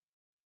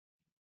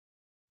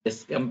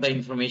 Yes, employee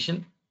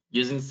information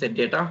using set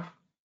data.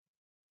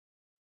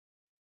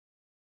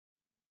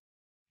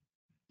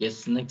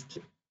 Yes, next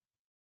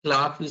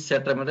class with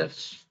set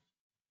methods.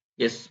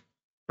 Yes,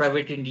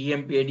 private in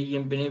EMP ID,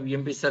 EMP name,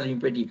 EMP cell,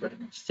 EMP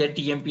department. Set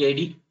EMP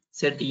ID,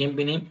 set EMP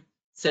name,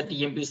 set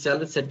EMP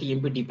cell, set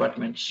EMP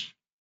departments.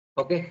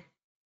 Okay.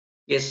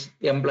 Yes,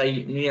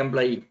 employee, new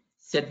employee,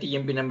 set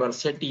EMP number,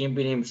 set EMP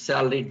name,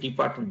 salary,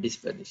 department,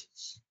 display this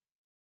is.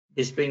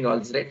 Displaying all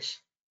threads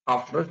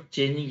after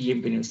changing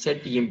EMP name,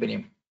 set EMP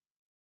name.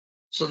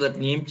 So that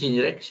name change,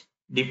 right?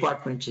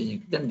 Department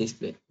changing, then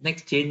display.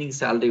 Next, changing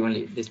salary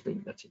only,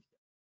 displaying, that's it.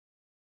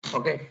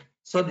 Okay,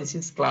 so this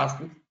is class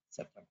with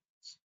setup.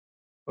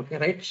 Okay,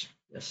 right?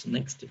 Yes,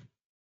 next.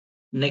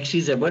 Next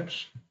is about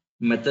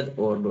method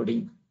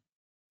overloading.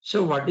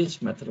 So what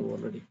is method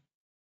overloading?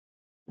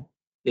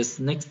 Yes,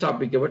 next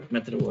topic about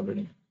method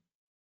overloading.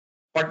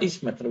 What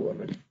is method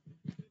overloading?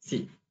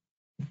 See,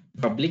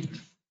 public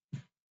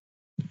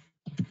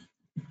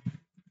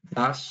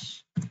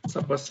class,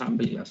 suppose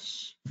sample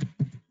class.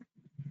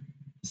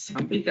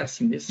 Sample class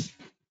in this.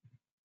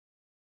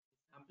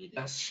 Sample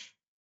class.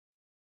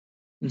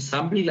 In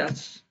sample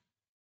class,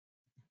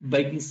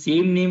 by the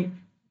same name,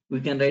 we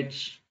can write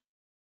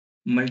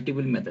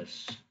multiple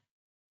methods.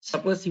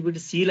 Suppose if it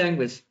is C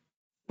language,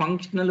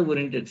 functional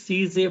oriented.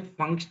 C is a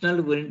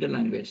functional oriented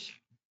language.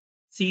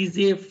 C is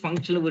a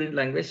functional oriented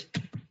language.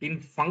 In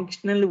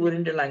functional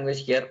oriented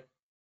language here,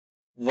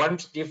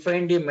 once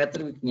defined a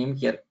method with name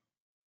here,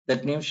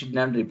 that name should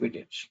not repeat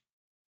it.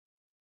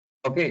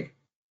 Okay.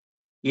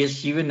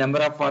 Yes, even number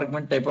of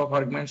argument, type of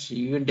arguments,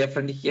 even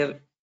different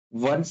here.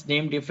 Once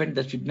name different,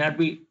 that should not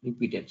be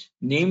repeated.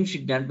 Name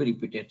should not be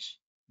repeated.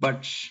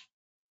 But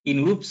in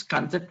OOPS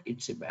concept,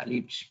 it's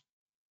valid.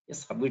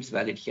 Yes, how it's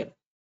valid here.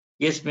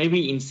 Yes,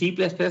 maybe in C++,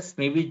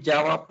 maybe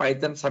Java,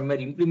 Python, somewhere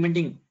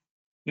implementing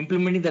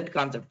that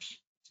concept.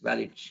 It's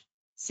valid.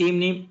 Same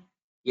name,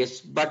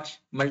 yes, but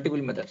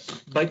multiple methods.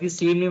 By the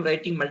same name,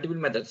 writing multiple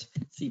methods.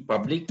 See,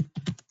 public,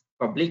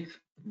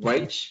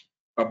 void,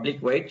 public,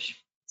 void.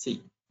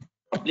 See,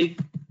 public,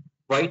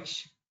 void.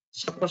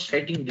 Suppose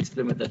writing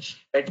display methods.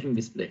 Writing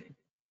display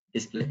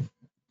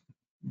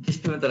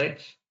method,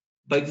 right?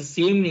 By the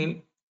same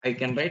name, I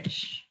can write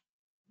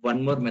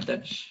one more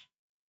method.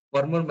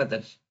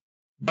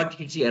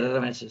 But it's error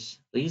messages.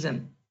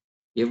 Reason,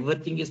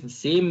 everything is the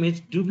same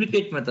means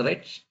duplicate method,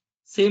 right?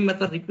 Same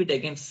method repeat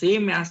again,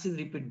 same as is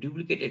repeat,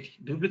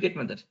 duplicate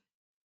method.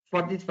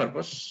 For this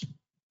purpose,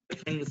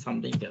 defining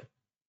something here.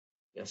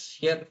 Yes,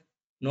 here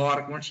no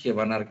arguments, here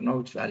one argument.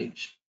 Now it's valid.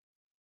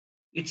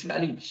 It's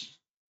valid.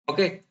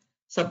 Okay.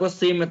 Suppose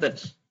same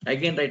method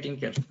again writing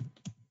here.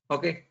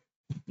 Okay.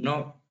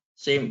 Now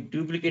same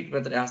duplicate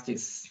method as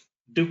this.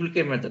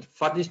 Duplicate method.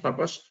 For this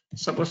purpose,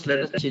 suppose let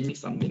us change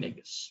something like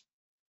this.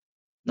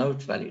 Now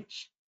it's valid.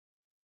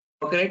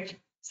 Okay, right?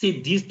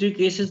 See, these two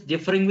cases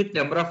differing with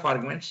number of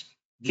arguments.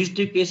 These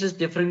two cases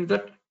differing with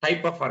the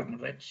type of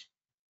argument, right?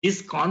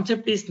 This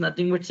concept is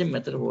nothing but a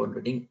method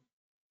overloading.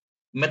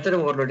 Method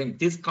overloading.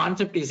 This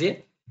concept is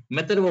a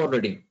method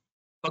overloading.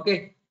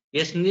 Okay.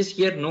 Yes, in this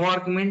here no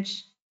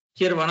arguments.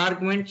 Here one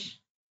argument.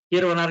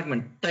 Here one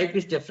argument. Type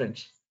is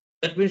different.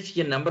 That means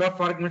here number of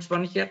arguments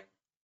one here.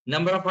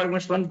 Number of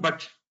arguments one,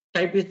 but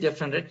type is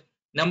different, right?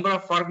 Number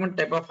of argument,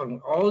 type of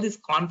argument. All this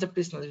concept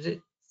is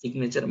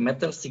signature,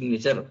 method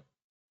signature.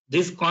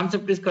 This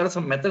concept is called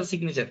some method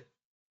signature.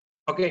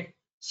 Okay.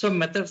 So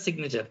method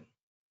signature.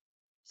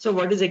 So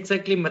what is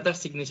exactly method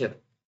signature?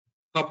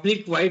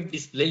 Public void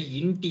display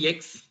int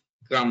x,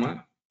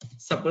 comma,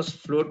 suppose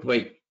float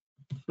y.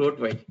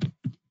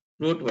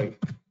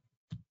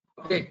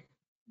 Okay.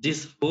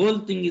 This whole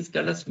thing is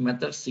called as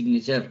method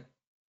signature.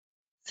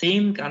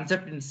 Same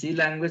concept in C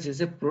language is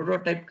a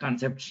prototype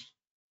concept.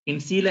 In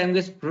C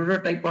language,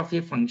 prototype of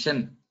a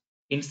function.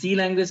 In C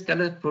language, called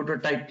as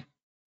prototype.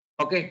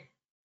 Okay.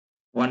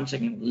 One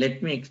second.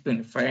 Let me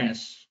explain.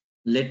 Finish.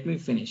 Let me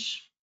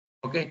finish.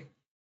 Okay.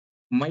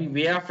 My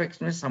way of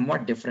explaining is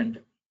somewhat different.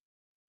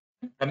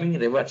 I'm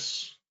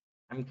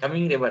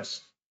coming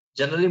reverse.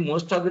 Generally,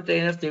 most of the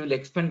trainers, they will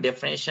explain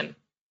definition.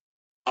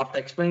 After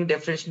explaining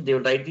definition, they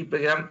will write the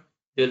program,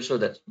 they will show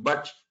that.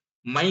 But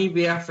my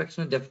way of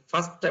explaining,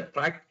 first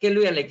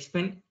practically I'll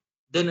explain,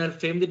 then I'll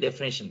frame the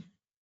definition.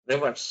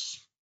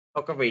 Reverse.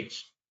 Okay,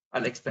 wait.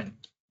 I'll explain.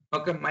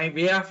 Okay, my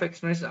way of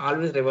explaining is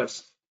always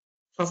reverse.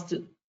 First,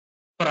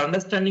 for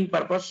understanding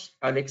purpose,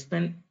 I'll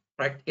explain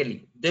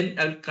practically. Then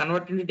I'll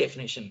convert into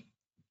definition.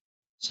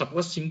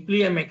 Suppose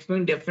simply I'm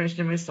explaining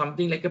definition means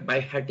something like a by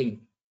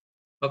hearting.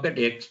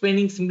 Okay,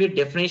 explaining simply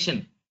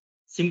definition.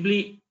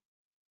 Simply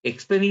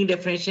explaining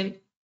definition,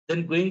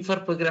 then going for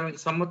programming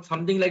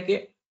something like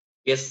a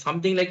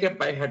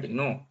by hearting.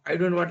 No, I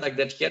don't want like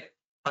that here.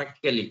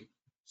 practically.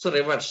 So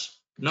reverse.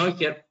 Now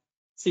here,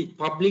 see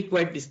public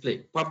void display,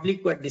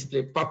 public void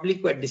display,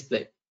 public void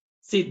display.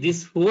 See,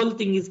 this whole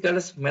thing is called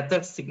as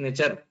method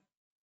signature.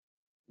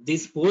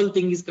 This whole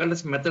thing is called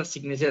as method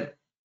signature.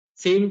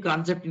 Same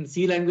concept in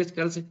C language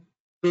called as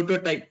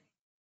prototype,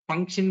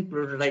 function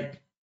prototype,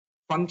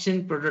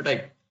 function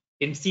prototype.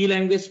 In C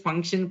language,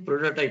 function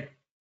prototype.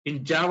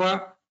 In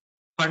Java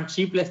and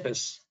C++,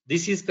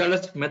 this is called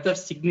as method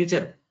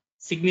signature.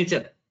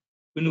 Signature.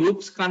 In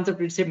OOPS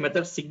concept, it's a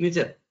method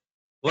signature.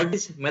 What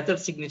is method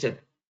signature?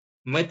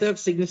 Method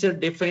signature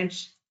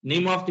defines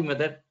name of the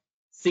method.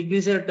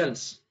 Signature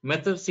tells,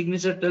 method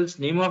signature tells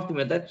name of the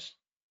method,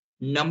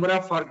 number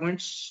of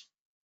arguments,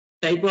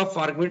 type of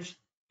arguments,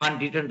 and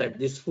return type.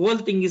 This whole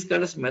thing is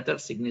called as method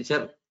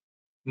signature.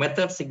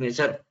 Method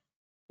signature.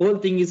 Whole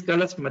thing is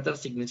called as method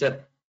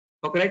signature.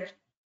 Okay?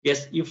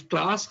 Yes, if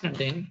class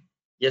contain,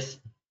 yes,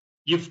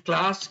 if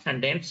class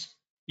contains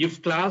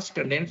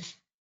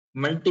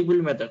multiple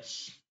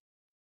methods.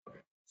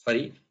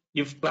 Sorry,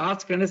 if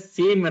class contains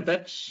same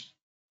methods,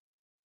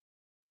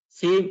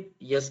 same,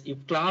 yes,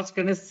 if class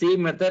contains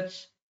same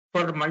methods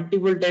for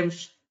multiple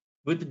times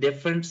with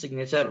different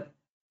signature,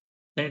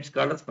 then it's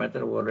called as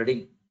method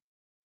overloading.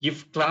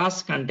 If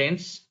class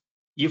contains,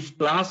 if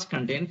class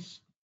contains,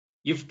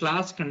 if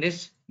class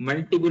contains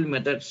multiple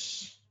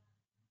methods,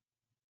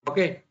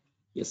 okay,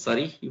 yes,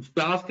 sorry, if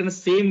class contains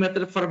same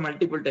method for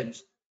multiple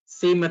times,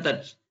 same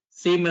methods,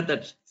 same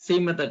methods,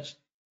 same methods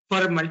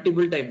for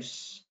multiple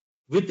times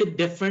with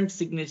different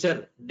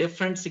signature,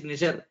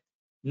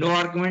 no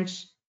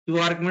arguments, two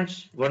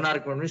arguments, one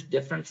argument is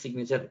different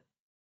signature.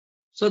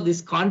 So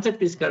this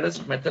concept is called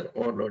as method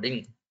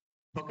overloading.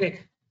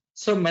 Okay,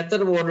 so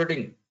method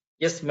overloading.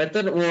 Yes,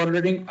 method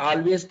overloading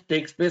always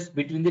takes place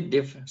between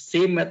the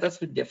same methods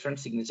with different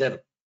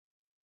signature.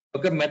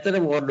 Okay, method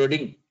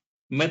overloading.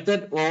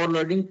 Method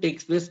overloading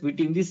takes place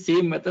between the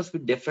same methods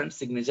with different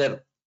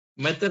signature.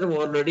 Method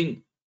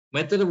overloading.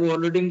 Method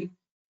overloading.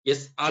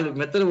 Yes, all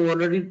method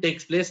overloading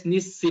takes place in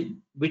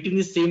between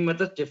the same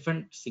method,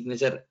 different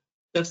signature.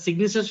 The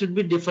signature should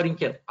be differing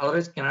here,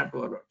 otherwise cannot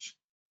overload.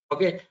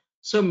 Okay,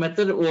 so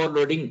method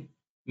overloading.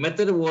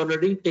 Method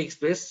overloading takes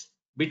place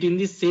between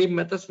the same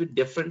methods with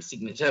different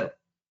signature.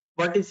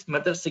 What is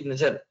method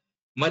signature?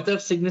 Method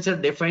signature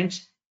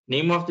defines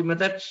name of the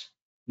method,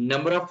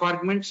 number of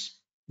arguments,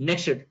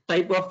 next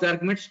type of the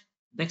arguments,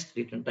 next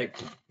return type.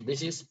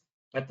 This is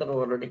method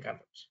overloading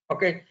concept.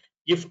 Okay,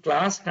 if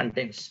class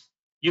contains,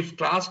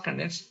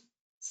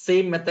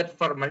 same method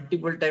for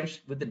multiple times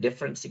with a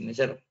different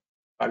signature,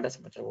 called as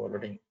method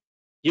overloading.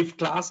 If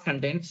class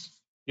contains,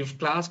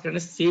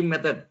 same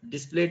method,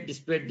 display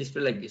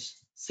like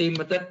this, same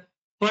method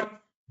for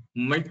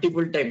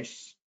multiple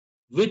times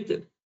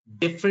with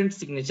different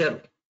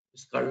signature,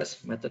 is called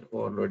as method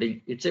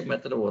overloading. It's a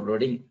method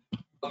overloading.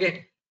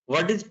 Okay,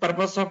 what is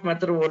purpose of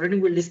method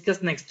overloading? We'll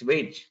discuss next.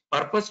 Wait,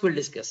 purpose we'll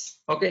discuss.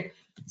 Okay,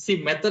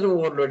 see, method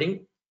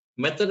overloading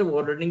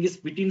is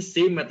between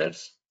same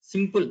methods.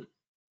 Simple.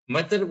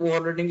 Method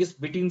overloading is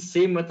between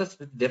same methods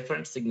with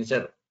different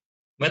signature.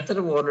 Method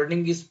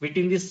overloading is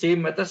between the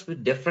same methods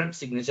with different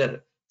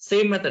signature.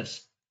 Same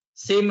methods,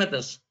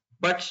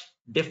 but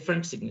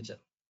different signature.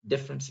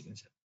 Different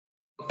signature.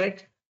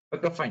 Correct?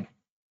 Okay, fine.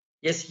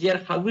 Yes,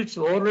 here how it's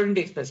overloading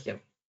takes place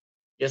here.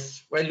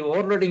 Yes, while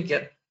overloading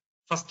here,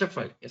 first of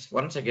all, yes,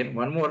 once again,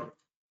 one more.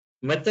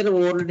 Method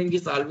overloading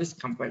is always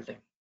compile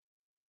time.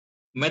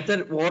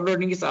 Method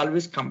overloading is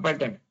always compile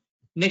time.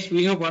 Next,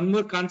 we have one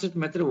more concept,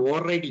 method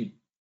overriding.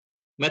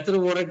 Method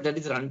override, that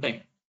is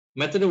runtime.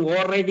 Method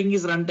overriding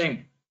is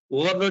runtime.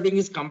 Overloading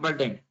is compile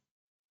time.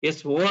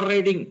 Yes,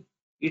 overriding,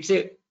 it's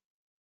a,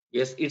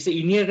 yes, it's an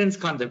inheritance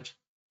concept.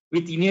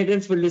 With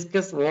inheritance, we'll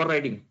discuss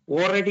overriding.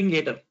 Overriding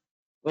later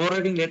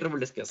we'll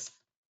discuss.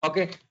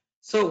 Okay,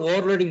 so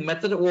overloading,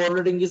 method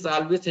overloading is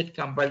always at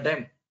compile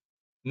time.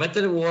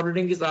 Method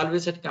overloading is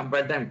always at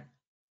compile time.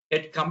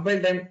 At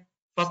compile time,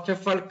 first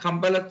of all,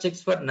 compiler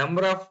checks for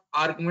number of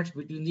arguments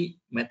between the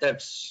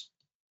methods.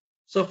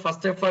 So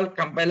first of all,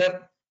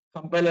 compiler,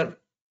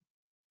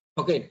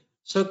 okay,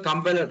 so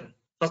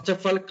first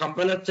of all,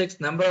 compiler checks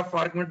number of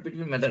arguments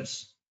between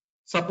methods.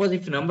 Suppose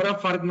if number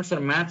of arguments are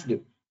matched,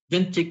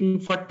 then checking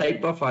for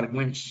type of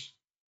arguments.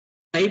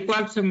 Type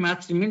also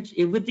matched means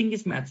everything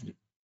is matched.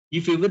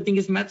 If everything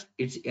is matched,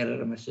 it's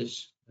error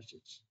message.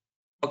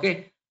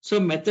 Okay, so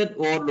method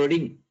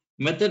overloading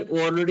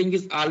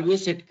is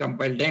always at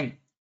compile time.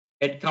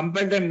 At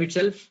compile time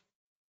itself,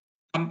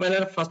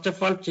 compiler first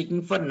of all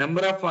checking for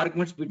number of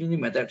arguments between the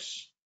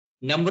methods.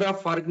 Number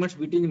of arguments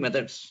between the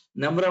methods.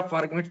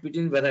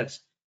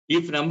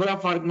 If number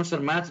of arguments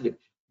are matched,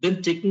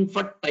 then checking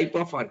for type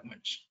of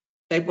arguments.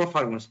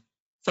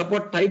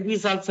 Suppose type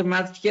is also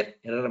matched here,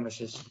 error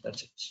message.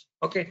 That's it.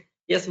 Okay.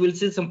 Yes, we'll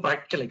see some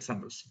practical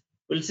examples.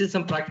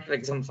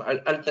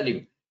 I'll tell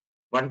you.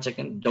 1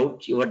 second.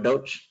 Your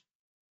doubt.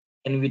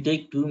 Can we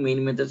take two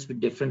main methods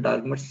with different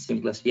arguments?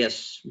 Simplest.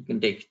 Yes, we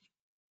can take it.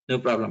 No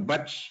problem.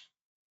 But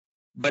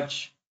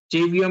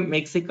JVM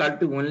makes a call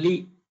to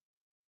only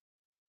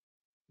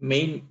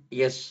main.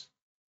 Yes.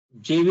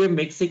 JVM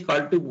makes a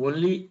call to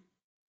only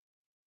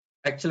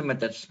actual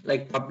methods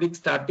like public,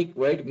 static,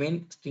 void,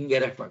 main, string,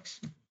 array, fox.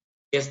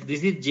 Yes,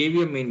 this is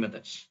JVM main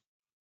methods.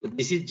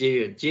 This is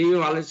JVM.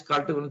 JVM always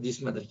call to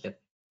this method here,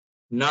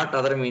 not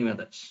other main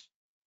methods.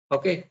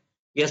 Okay.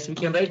 Yes, we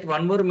can write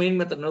one more main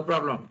method, no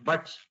problem.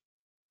 But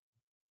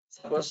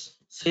suppose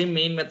same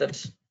main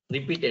methods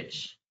repeated.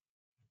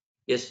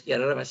 Yes,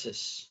 error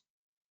message.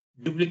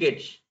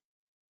 Duplicate.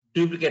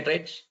 Duplicate,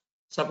 right?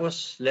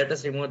 Suppose let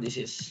us remove this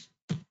is.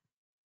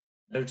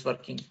 Now it's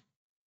working.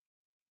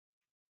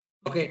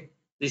 Okay.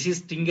 This is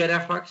string array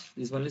fox.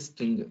 This one is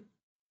string.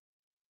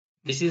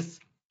 This is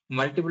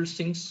multiple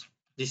strings.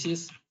 This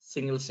is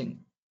single string.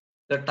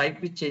 The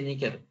type is changing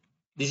here.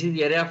 This is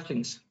the array of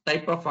strings.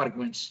 Type of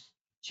arguments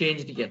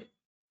changed here.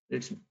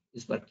 It's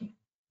working.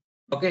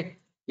 Okay.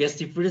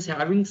 Yes, if it is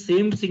having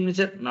same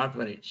signature, not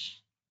worried.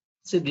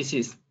 So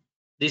this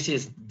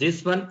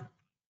one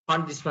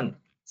on this one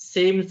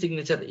same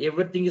signature.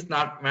 Everything is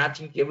not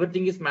matching.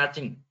 Everything is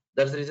matching.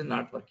 That's the reason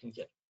not working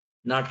here.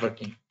 Not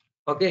working.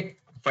 Okay.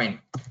 Fine.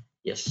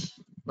 Yes.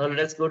 Now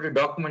let's go to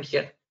document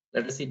here.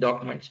 Let us see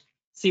document.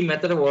 See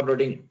method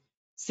overloading.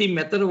 See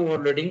method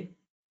overloading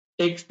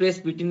takes place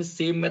between the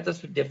same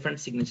methods with different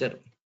signature.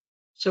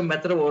 So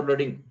method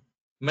overloading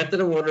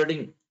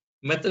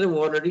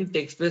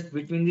takes place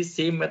between the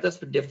same methods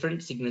with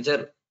different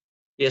signature.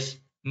 Yes,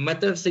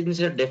 method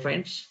signature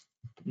defines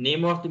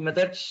name of the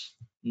methods,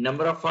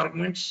 number of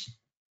arguments,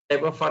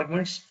 type of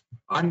arguments,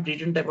 and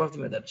return type of the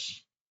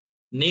methods.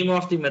 Name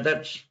of the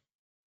methods.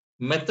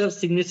 Method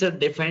signature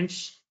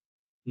defines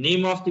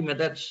name of the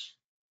methods,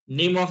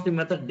 name of the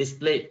method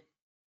display,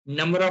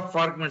 number of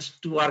arguments,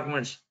 2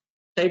 arguments,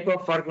 type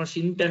of arguments,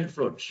 int and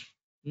float.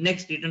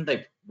 Next return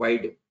type,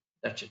 void.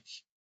 That's it.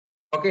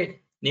 Okay,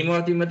 name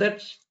of the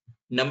methods,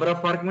 number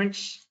of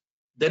arguments,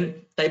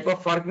 then type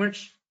of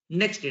arguments,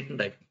 next return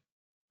type.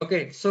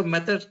 Okay, so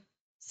method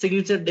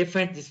signature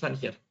defines this one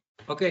here.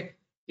 Okay,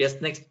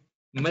 yes, next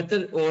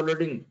method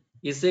overloading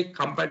is a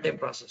compile time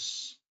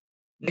process.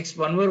 Next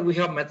one more we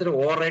have method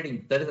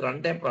overriding, that is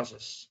runtime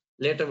process.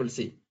 Later we'll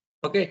see.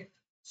 Okay,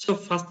 so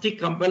first the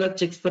compiler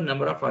checks for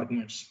number of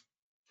arguments.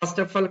 First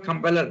of all,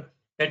 compiler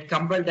at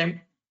compile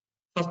time,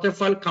 first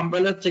of all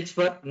compiler checks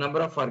for number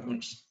of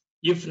arguments.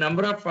 If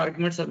number of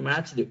arguments are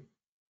matched,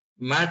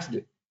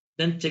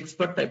 then checks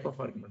for type of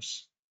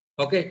arguments.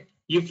 Okay,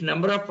 if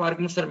number of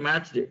arguments are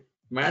matched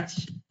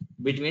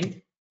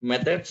between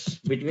methods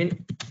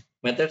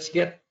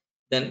here,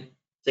 then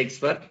checks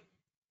for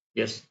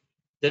yes,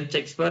 then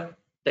checks for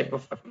type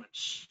of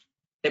arguments.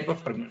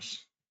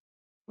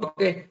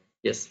 Okay,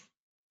 yes,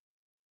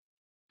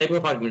 type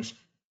of arguments.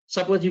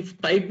 Suppose if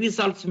type is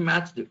also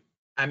matched,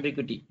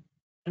 ambiguity,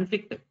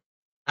 conflict.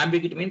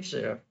 Ambiguity means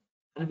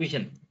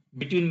confusion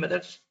between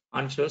methods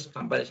and shows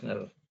comparison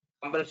error.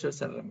 Compiler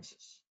shows error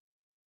messages.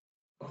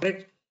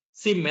 Okay.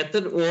 See,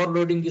 method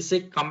overloading is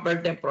a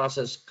compile time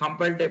process.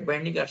 Compile time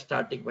binding or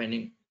static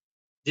binding.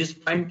 This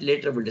point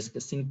later we'll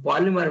discuss. In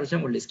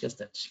polymorphism, we'll discuss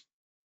that.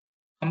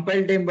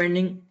 Compile time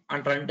binding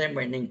and runtime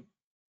binding.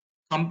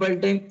 Compile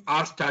time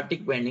or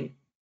static binding.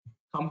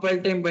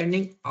 Compile time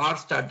binding or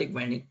static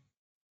binding.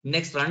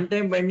 Next,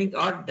 runtime binding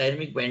or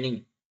dynamic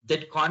binding.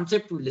 That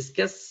concept we'll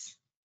discuss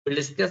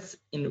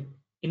in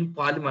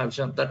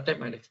polymorphism. That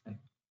time I'll explain.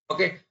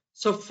 Okay.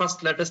 So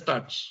first let us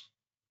start.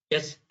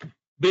 Yes.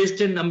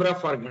 Based on number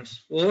of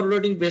arguments.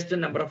 Overloading based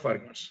on number of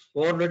arguments.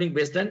 Overloading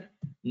based on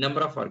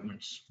number of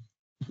arguments.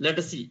 Let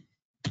us see.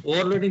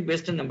 Overloading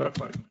based on number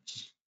of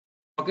arguments.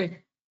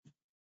 Okay.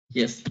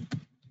 Yes.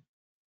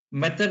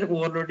 Method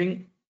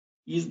overloading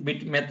is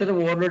between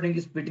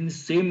the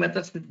same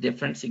methods with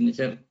different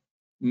signature.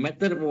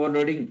 Method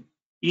overloading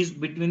is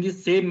between the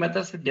same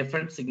methods with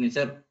different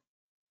signature.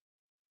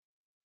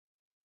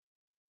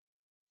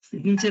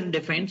 Signature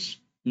defines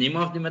name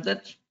of the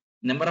method,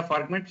 number of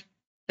arguments,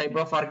 type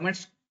of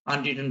arguments,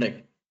 and return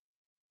type.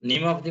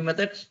 Name of the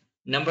method,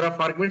 number of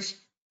arguments,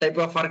 type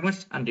of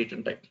arguments, and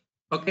return type.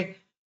 Okay.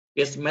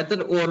 Yes,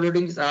 method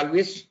overloading is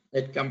always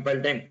at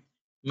compile time.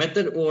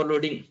 Method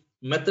overloading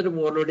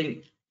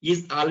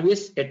is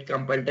always at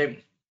compile time.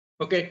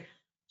 Okay.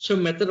 So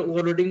method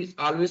overloading is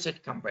always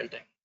at compile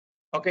time.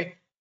 Okay.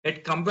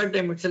 At compile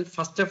time itself,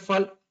 first of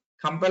all,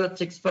 compiler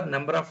checks for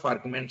number of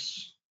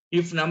arguments.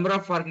 If number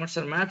of arguments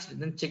are matched,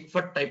 then check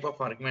for type of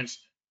arguments.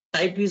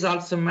 Type is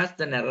also matched,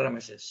 then error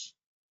message.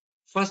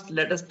 First,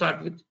 let us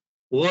start with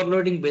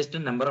overloading based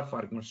on number of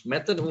arguments.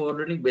 Method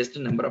overloading based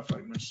on number of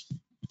arguments.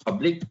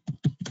 Public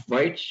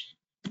void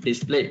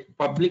display.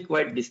 Public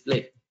void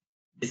display.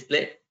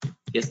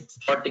 Yes,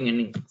 starting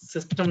ending.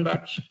 System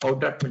dot out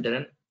dot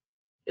println.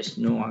 Yes,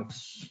 no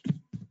args.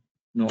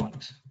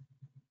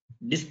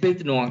 Display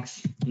with no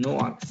args.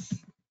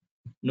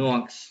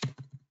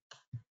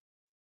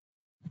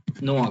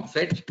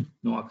 Right?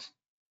 No args.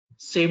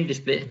 Same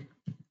display.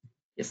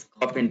 Yes,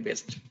 copy and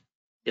paste.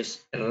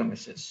 Yes, error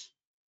message.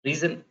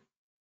 Reason,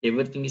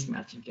 everything is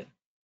matching here.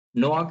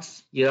 No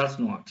args, here are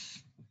no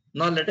args.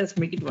 Now let us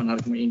make it one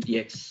argument in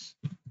tx.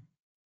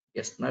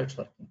 Yes, now it's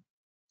working.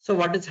 So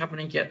what is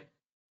happening here?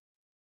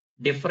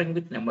 Differing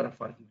with number of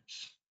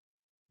arguments.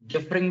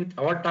 Differing with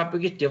our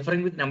topic is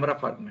differing with number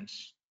of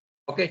arguments.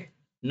 Okay.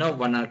 Now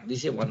one arc.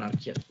 This is one arc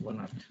here. One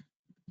arc.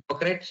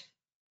 Okay. Right?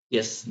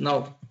 Yes.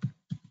 Now.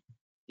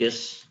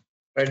 Yes.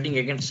 Writing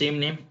again same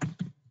name.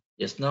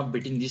 Yes. Now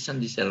between this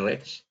and this error.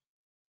 Right?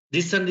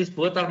 This and this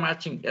both are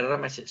matching error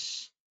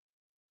message.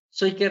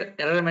 So here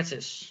error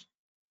message.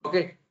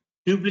 Okay.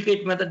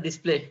 Duplicate method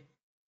display.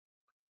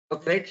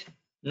 Okay. Right?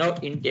 Now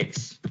int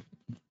x.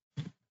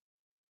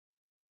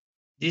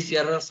 This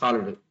error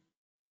solved.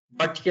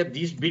 But here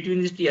these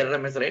between these two error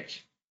message,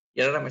 right?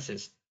 Error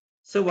message.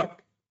 So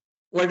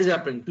what is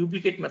happening?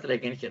 Duplicate method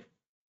again here.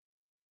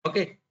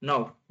 Okay,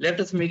 now let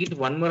us make it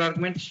one more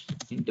argument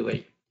into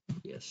y.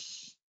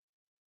 Yes,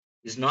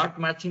 it's not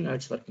matching. Now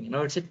it's working.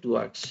 Now it's a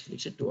 2x.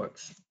 It's a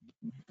 2x.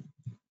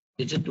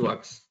 It's a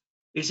 2x.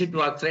 It's a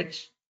 2x,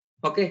 right?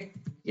 Okay.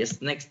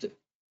 Yes. Next.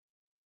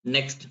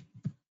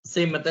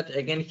 Same method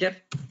again here.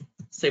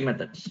 Same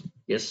method.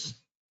 Yes.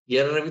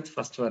 Error with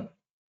first one.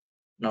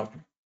 Now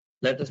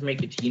let us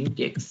make it int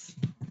x.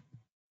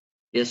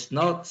 Yes.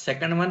 Now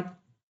second one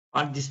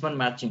on this one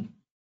matching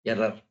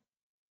error.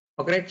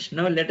 Okay, right.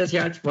 Now let us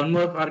add one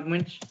more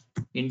argument,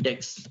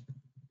 index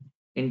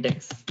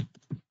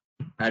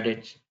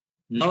added.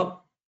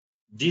 Now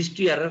these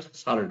two errors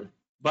solved,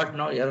 but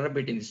now error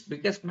between this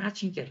because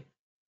matching here,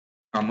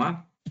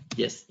 comma,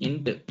 yes,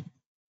 int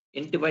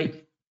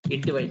y.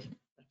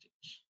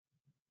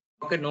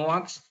 Okay, no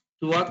arcs,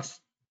 2x,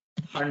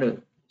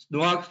 and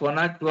no arcs,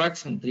 1x,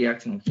 2x, and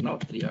 3x. Okay, now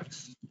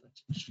 3x.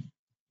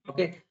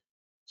 Okay,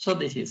 so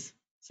this is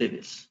say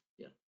this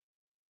here.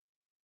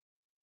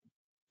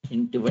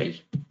 Int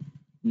y,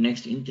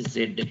 next int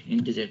z.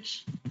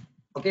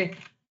 Okay,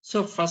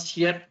 so first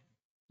here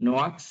no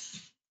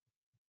arcs.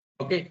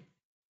 Okay,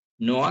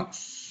 no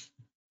arcs.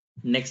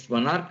 Next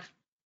one arc,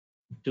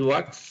 2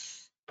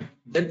 arcs,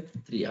 then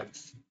 3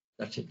 arcs.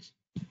 That's it.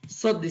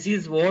 So this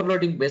is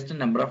overloading based on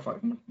number of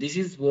arguments. This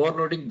is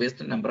overloading based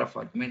on number of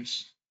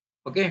arguments.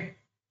 Okay.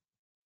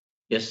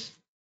 Yes.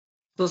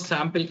 So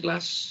sample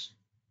class,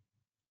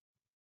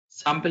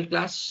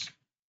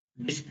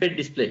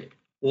 display,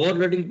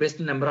 overloading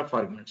based on number of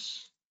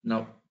arguments.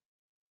 Now,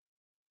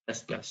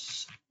 test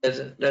class.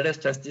 Let us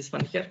test this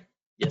one here.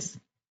 Yes.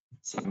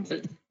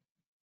 Sample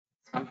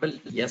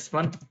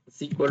s1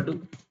 is equal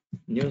to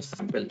new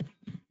sample.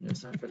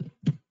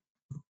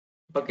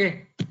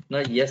 Okay.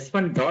 Now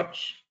s1 dot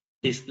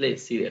display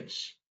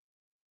serials.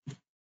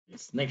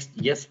 Yes. Next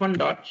s1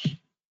 dot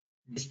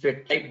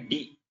display type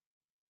D.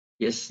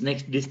 Yes.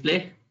 Next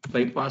display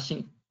by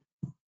passing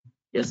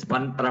yes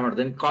one parameter.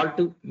 Then call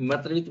to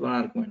method with one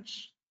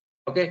arguments.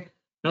 Okay.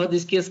 Now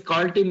this case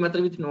call to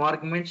method with no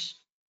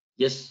arguments.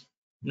 Yes.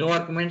 No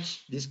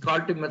arguments. This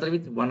call to method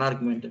with one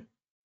argument.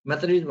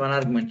 Method with one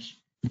argument.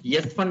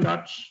 S1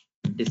 dot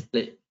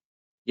display.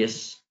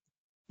 Yes.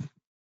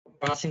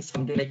 Passing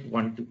something like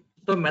 1, 2.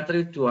 So method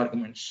with 2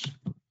 arguments.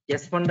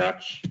 S1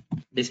 dot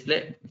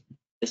display.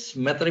 Yes,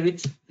 method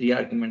with 3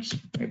 arguments.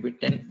 Maybe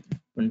 10,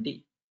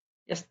 20.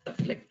 Yes,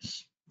 that's like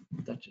this.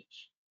 That's it.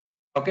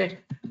 Okay.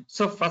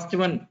 So first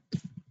one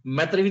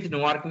method with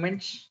no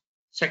arguments.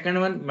 Second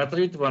one method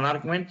with 1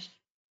 argument.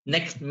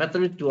 Next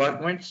method with 2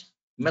 arguments.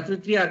 Method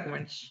with 3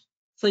 arguments.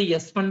 So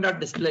S1 dot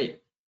display.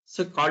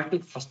 So call to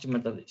first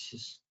method. This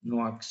is no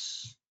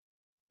args.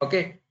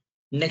 Okay.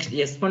 Next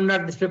S1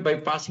 dot display by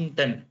passing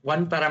 10.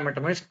 One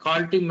parameter means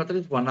call to method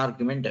with one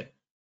argument.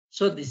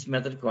 So this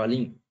method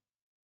calling.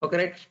 Okay,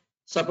 right?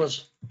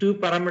 Suppose 2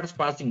 parameters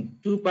passing,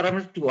 2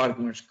 parameters, 2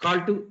 arguments.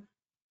 Call to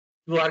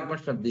 2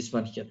 arguments from this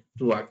one here,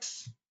 2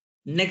 args.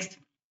 Next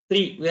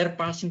 3, we are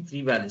passing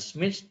 3 values.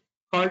 Means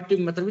call to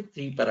method with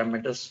 3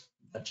 parameters.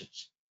 That's it.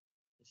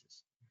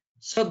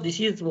 So this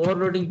is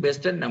overloading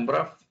based on number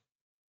of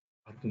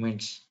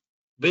arguments.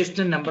 Based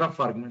on number of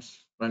arguments,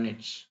 run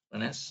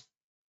as.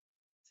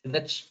 See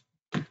that?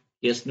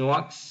 Yes, no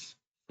args.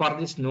 For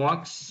this no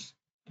args.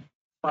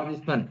 For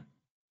this one,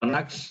 1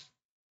 args.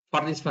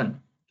 For this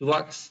one, 2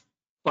 args.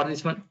 For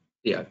this one,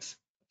 3 args.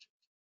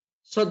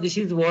 So this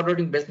is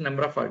overloading based on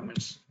number of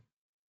arguments.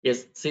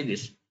 Yes, see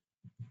this.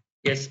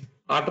 Yes,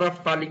 order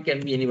of calling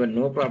can be anyone,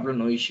 no problem,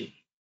 no issue.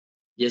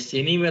 Yes,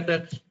 any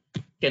method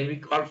can be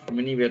called from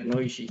anywhere, no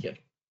issue here.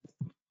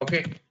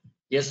 Okay.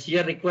 Yes,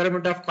 here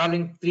requirement of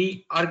calling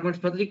 3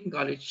 arguments method, you can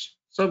call it.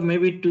 So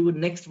maybe 2,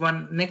 next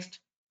one, next.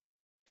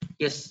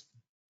 Yes,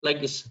 like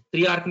this,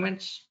 3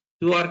 arguments,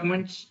 2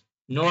 arguments,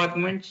 no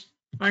arguments,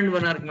 and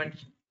 1 argument.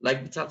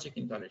 Like this also you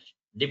can call it.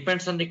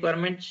 Depends on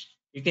requirements.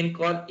 You can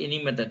call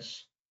any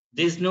methods.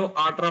 There is no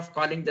order of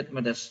calling that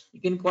methods. You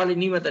can call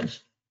any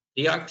methods.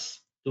 3 args,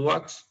 2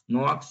 args, no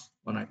args,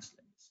 1 args.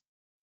 Like this.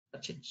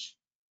 That's it.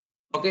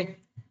 Okay.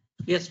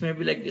 Yes,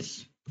 maybe like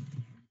this.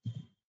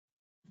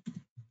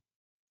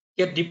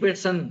 Here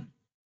depends on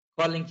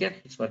calling here.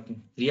 It's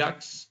working. 3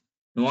 args,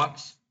 no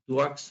args, 2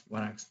 args,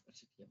 1 args.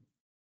 That's it here.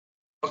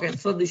 Okay,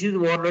 so this is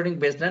overloading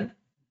based on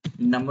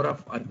number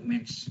of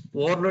arguments.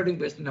 Overloading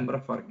based on number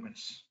of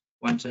arguments.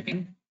 1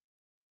 second.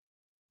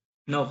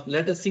 Now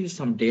let us see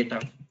some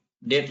data.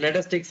 Let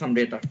us take some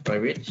data.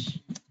 Private.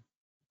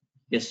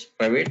 Yes,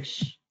 private.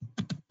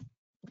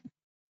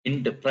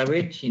 int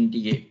private int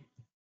a,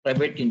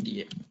 private int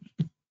a.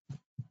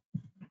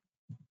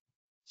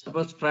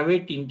 Suppose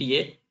private int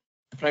a,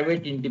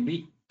 private int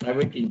b,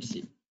 private int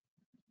c.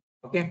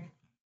 Okay.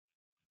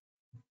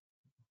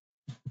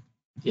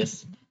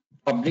 Yes.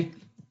 Public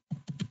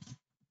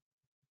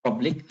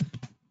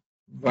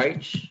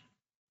void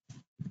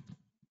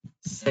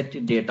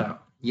set data.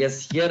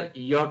 Yes, here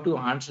you have to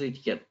answer it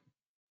here.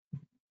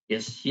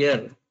 Yes,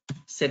 here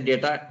set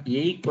data a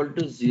equal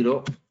to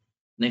 0.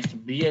 Next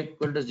b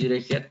equal to 0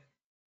 here.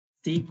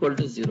 C equal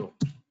to 0.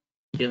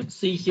 Here,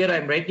 see here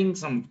I'm writing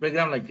some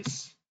program like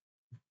this.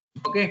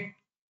 Okay.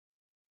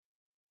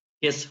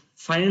 Yes,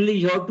 finally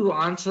you have to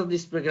answer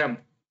this program.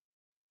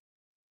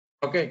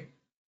 Okay.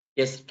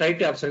 Yes, try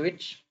to observe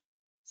it.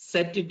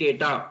 Set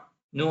data,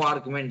 no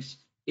arguments.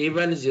 A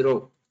value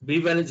 0, B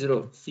value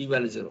 0, C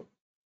value 0.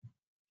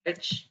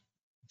 H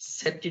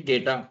set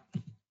data,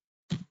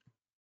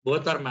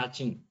 both are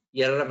matching.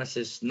 Error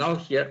message. Now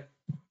here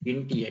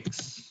int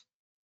x.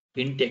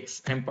 Int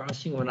x. I'm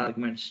passing one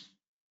argument.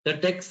 The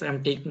text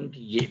I'm taking to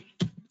A.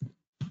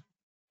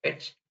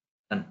 H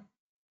done.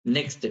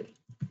 Next,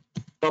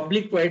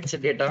 public void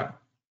set data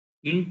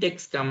int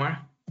x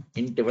comma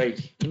int y.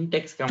 Int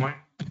x comma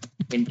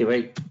int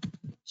y.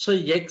 So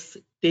x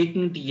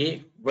taking to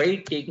A, y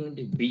taking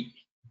to B.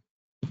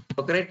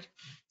 Okay, right?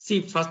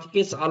 See, first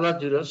case all are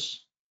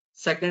zeros.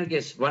 Second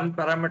case one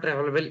parameter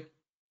available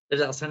that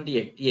is assigned to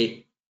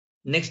A.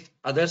 Next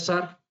others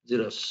are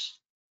zeros.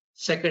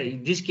 Second,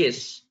 in this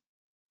case,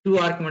 two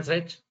arguments,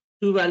 right?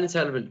 Two values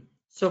available.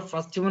 So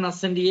first one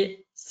assigned A,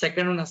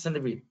 second one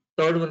assigned B.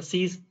 Third one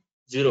C is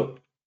 0.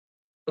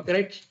 Okay,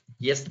 right?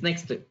 Yes,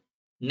 next.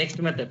 Next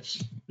method.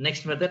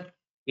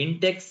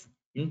 Int x,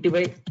 int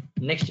y,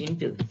 next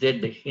int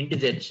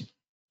z.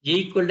 A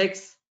equal to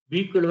x, B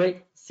equal to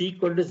y, C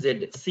equal to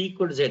z, C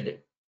equal to z,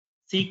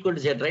 C equal to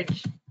z, right?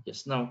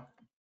 Yes, now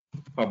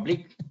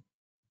public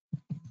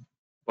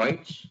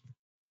void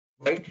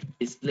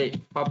display,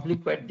 public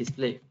void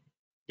display,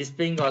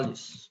 displaying all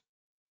this.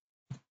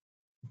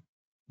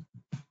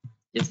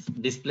 Yes,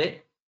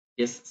 display.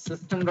 Yes,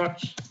 system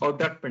dot out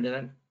dot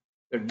println.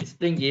 You're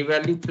displaying a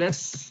value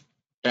plus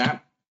tab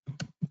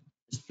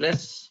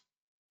plus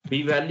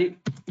b value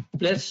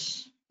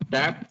plus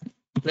tab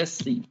plus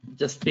c.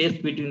 Just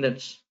space between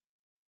that.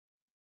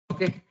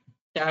 Okay,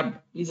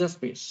 tab is a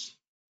space.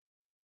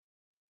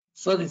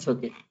 So this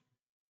okay.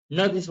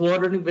 Now this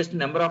overloading based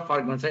number of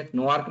arguments, right?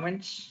 No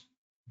arguments,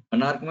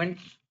 one argument,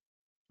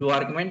 two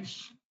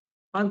arguments,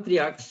 and three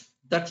args.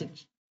 That's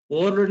it.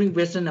 Overloading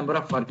based on number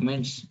of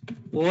arguments.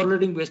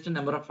 Overloading based on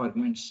number of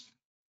arguments.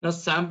 Now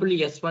sample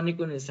S1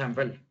 equal to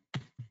sample.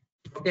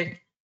 Okay.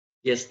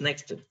 Yes,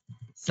 next.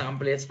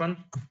 Sample S1,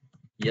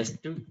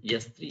 S2,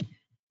 S3,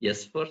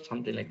 S4,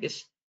 something like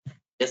this.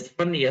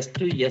 S1,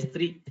 S2,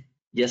 S3,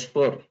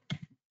 S4.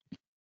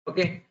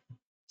 Okay.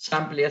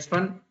 Sample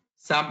S1,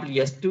 sample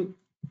S2,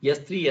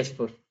 S3,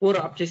 S4. Four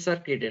objects are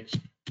created.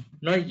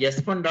 Now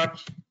S1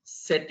 dot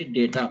set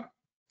data,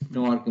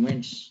 no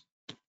arguments.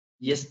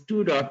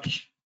 S2 dot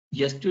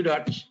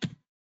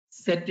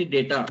set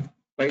data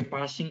by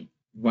passing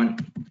 1,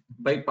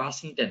 by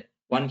passing 10,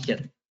 1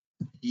 here.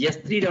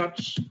 S3 dot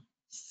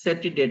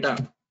set data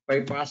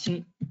by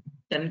passing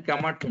 10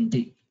 comma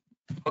 20.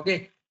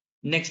 Okay.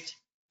 Next,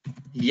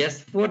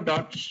 S4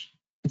 dot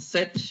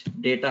set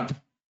data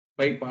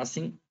by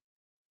passing,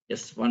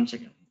 yes, 1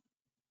 second.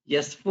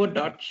 S4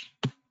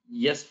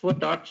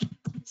 dot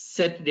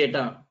set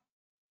data.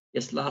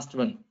 Yes, last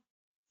one.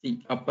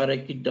 See, upper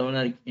key, down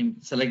arrow key,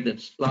 select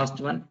that. Last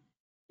one.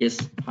 Yes,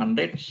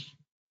 100.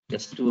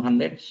 Yes,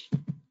 200.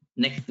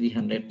 Next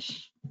 300.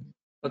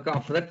 Okay,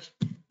 after that,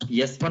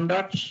 S1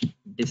 dot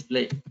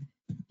display.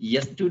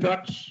 S2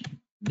 dot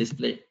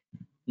display.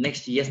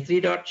 Next,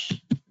 S3 dot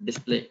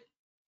display.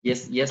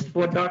 Yes,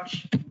 S4 dot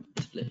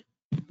display.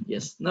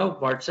 Yes, now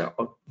what's the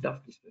output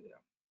of this program?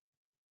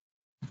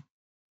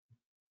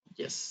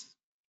 Yes.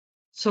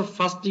 So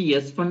first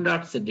S1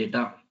 dot set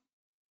data.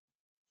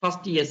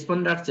 First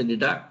S1 dot set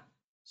data.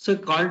 So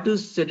call to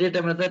set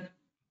data method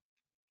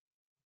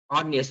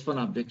on S1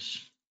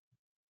 objects.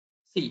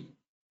 See,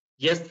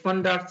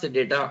 S1 dot set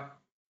data.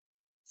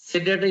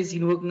 Set data is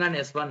invoking on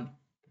S1.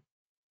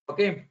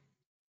 Okay.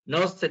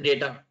 Now set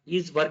data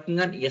is working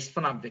on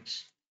S1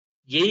 objects.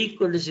 A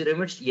equal to 0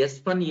 means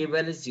S1 A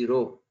value is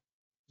 0.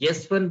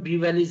 S1 B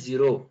value is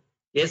 0.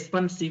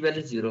 S1 C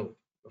value is 0.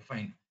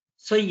 Fine.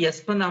 So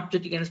S1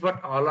 object against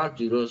what all are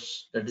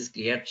zeros. That is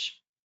clear.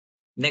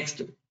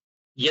 Next,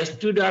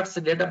 S2 dot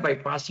set data by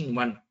passing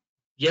 1.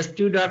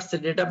 S2 dot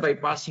set data by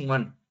passing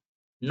 1.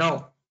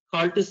 Now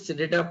call to set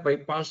data by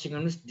passing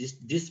on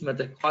this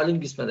method, calling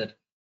this method.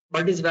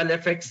 What is value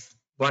of x?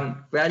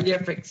 1. Value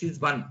of x is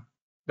 1.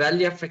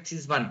 Value of x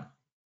is 1.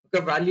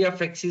 Okay, value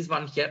of x is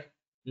 1 here.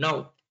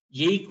 Now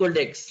a equal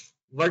to x.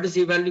 What is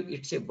a value?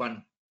 It's a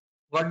 1.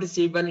 What is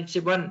a value? It's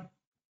a 1.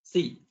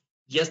 See,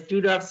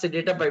 S2 dot set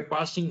data by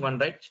passing 1,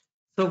 right?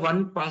 So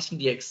 1 passing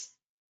the x.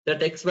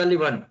 That x value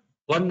 1.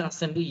 1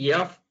 assigned to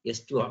A of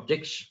S2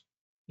 objects.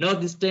 Now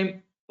this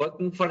time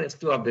working for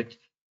S2 object.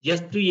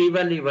 S2 A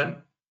value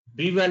 1.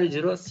 B value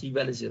 0, C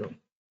value 0.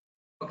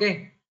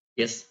 Okay.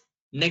 Yes.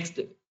 Next,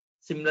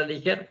 similarly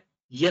here,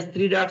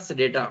 S3 dots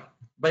data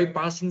by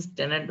passing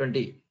 10 and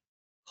 20.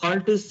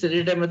 Call to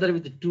data method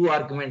with two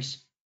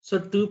arguments. So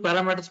two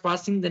parameters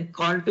passing, then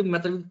call to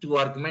method with two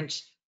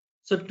arguments.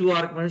 So two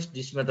arguments,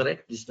 this method,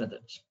 right? This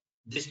method,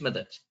 this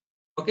method.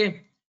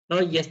 Okay. Now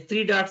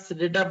S3 dots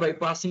data by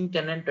passing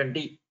 10 and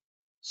 20.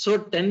 So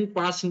 10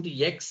 passing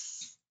to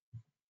X,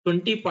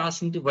 20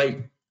 passing to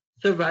Y.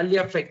 So value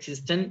of X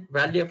is 10,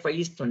 value of Y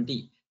is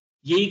 20.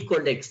 A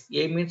equal to X.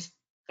 A means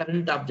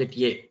current object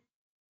A.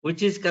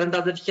 Which is current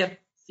object here?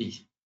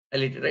 C. I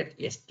will write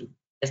S2.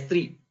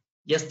 S3.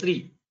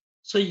 S3.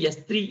 So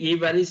S3 A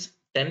value is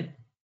 10.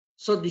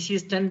 So this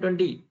is 10,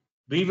 20.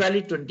 B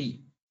value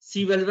 20.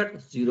 C value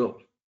at 0.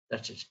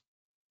 That's it.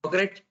 Okay,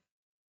 right?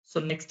 So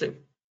next step.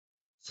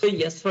 So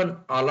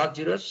S1 all are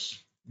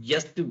zeros.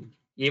 S2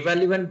 A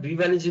value 1, B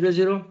value 0,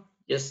 0.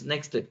 Yes,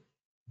 next step.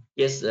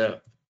 Yes,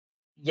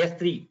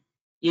 S3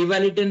 A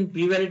value 10,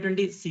 B value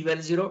 20, C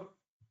value 0.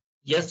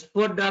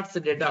 S4 dots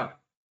data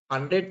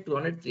 100,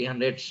 200,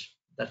 300.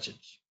 That's it.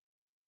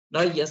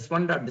 Now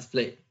S1 dot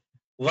display.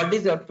 What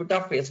is the output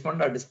of S1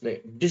 dot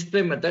display?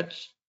 Display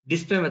methods,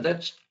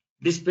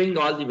 displaying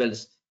all the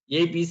values.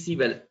 A, B, C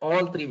value,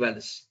 all three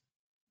values.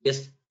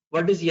 Yes.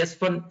 What is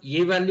S1?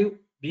 A value,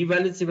 B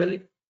value, C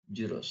value,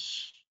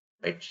 zeros.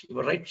 Right? You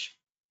are right.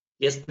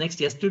 Yes. Next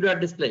S2 dot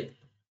display.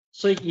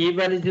 So A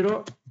value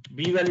 0,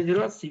 B value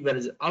 0, C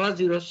value 0. All are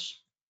zeros.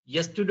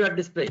 S2 dot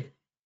display.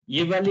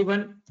 A value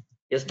 1,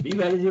 yes, B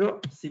value 0,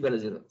 C value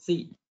 0.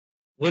 See,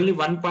 only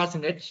one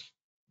passing it.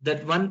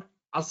 That one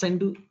assigned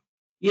to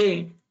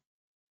A.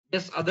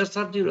 Yes, others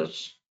are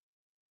zeros.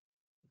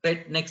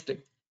 Right, next.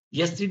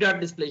 S3 dot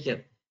display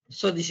here.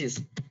 So this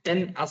is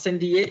 10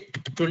 assigned to A,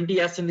 20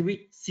 assigned to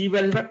B, C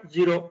value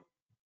 0.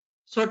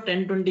 So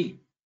 10, 20.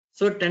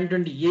 So 10,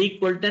 20. A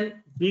equal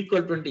 10, B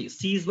equal 20.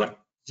 C is what?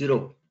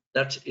 0.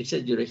 That's it's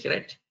a 0 here,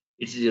 right?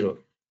 It's 0.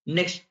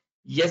 Next,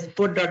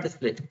 S4 dot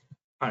display.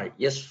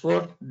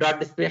 S4 dot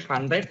display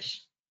 100.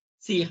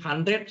 See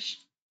 100,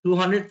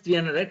 200,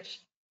 300.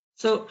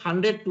 So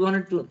 100,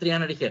 200,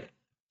 300 here.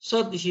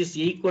 So this is A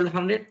equal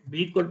 100,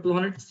 B equal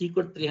 200, C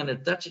equal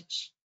 300. That's it.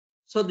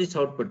 So this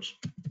output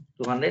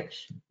 200,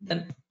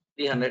 then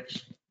 300.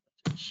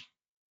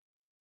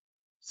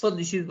 So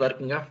this is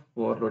working of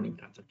overloading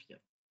concept here.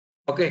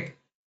 Okay.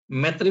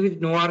 Method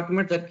with no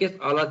argument, that case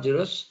all are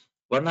zeros.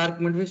 One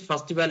argument is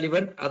first value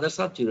 1, others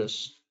are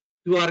zeros.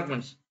 Two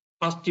arguments,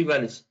 first two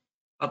values.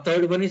 A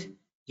third one is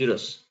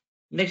zeros.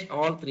 Next,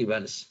 all three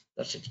values.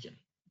 That's it here.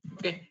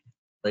 Okay.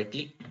 Right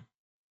click.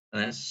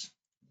 Yes.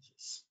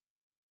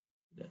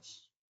 Yes.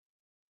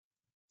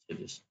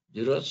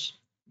 Zeros.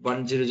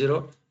 1, 0,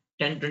 0,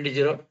 10, 20,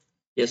 0.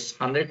 Yes,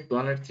 100,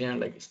 200, 300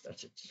 like this.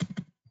 That's it.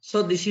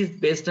 So this is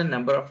based on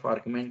number of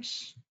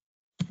arguments.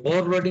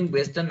 Overloading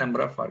based on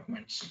number of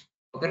arguments.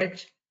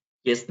 Correct?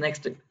 Yes,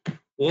 next.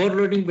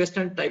 Overloading based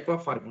on type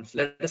of arguments.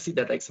 Let us see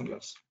that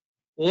examples.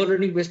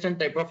 Overloading based on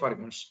type of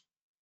arguments.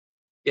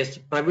 Yes,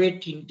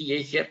 private int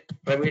A here,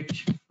 private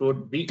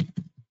float B.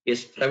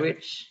 Yes,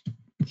 private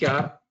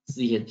char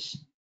CH.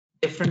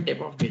 Different type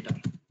of data.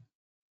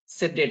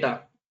 Set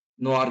data,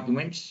 no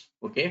arguments.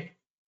 Okay.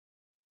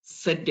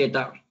 Set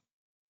data.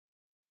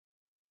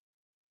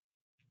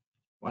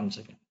 1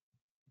 second.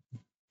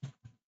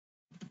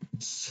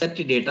 Set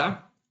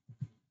data.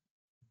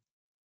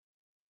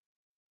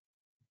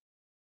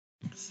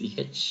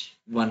 CH.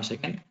 1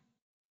 second.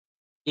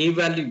 A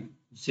value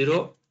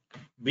 0,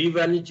 B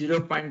value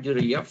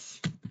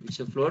 0.0F, which is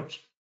a float.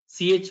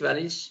 CH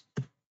values,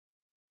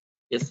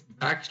 yes,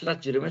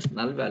 backslash 0 means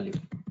null value.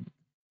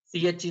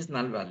 CH is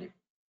null value.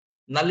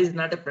 Null is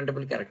not a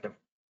printable character.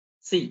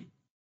 See,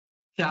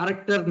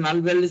 character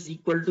null value is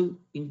equal to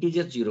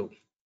integer 0.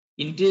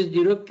 Integer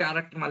 0,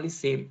 character null is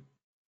same.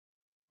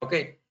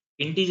 Okay,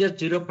 integer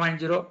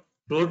 0.0,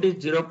 float is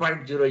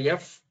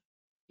 0.0F.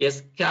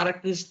 Yes,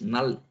 character is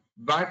null.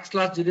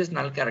 Backslash 0 is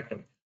null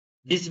character.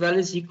 This value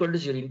is equal to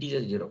 0,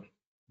 integer 0.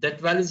 That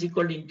value is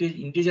equal to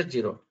integer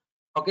 0.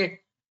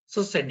 Okay.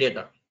 So set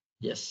data.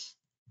 Yes.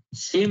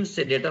 Same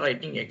set data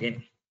writing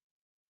again.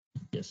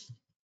 Yes.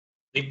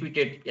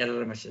 Repeated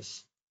error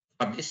message.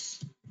 For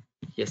this.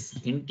 Yes.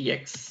 Int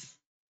x.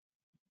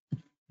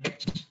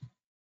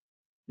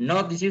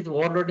 Now this is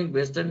overloading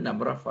based on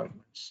number of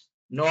arguments.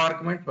 No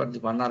argument for the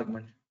one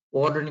argument.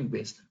 Overloading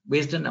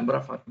based on number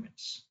of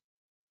arguments.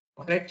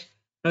 Okay.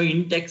 Now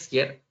int x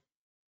here.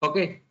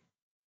 Okay.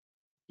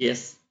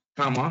 Yes.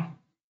 Comma.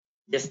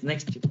 Yes,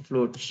 next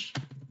float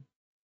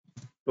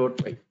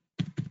y.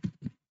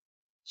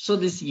 So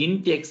this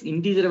int x,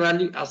 integer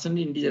value assigned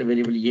to integer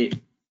variable a,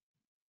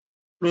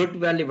 float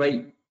value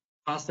y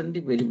assigned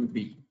to variable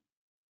b.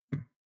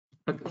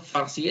 Okay,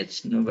 for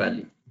ch no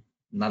value,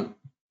 null.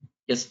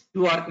 Yes,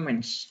 two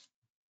arguments.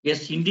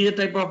 Yes, integer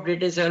type of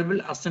data is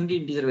available assigned to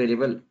integer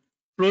variable.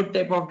 Float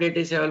type of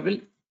data is available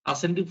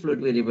assigned to float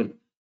variable.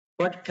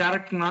 But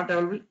character not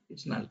available,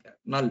 it's null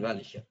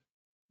value here.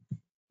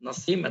 Now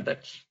same method.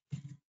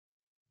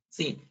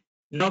 See,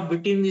 now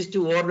between these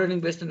two overloading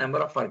based on number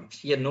of arguments.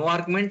 Here no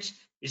arguments,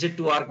 It's a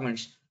two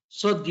arguments.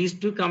 So these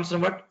two comes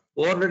from what?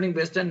 Overloading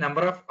based on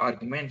number of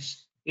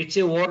arguments. It's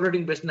a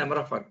overloading based on number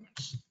of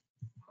arguments.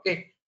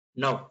 Okay.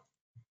 Now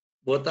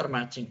both are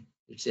matching.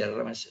 It's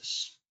error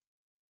messages.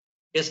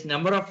 Yes,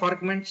 number of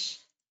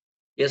arguments.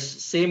 Yes,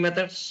 same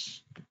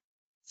methods,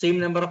 same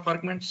number of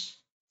arguments,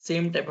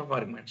 same type of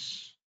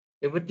arguments.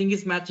 Everything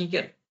is matching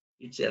here.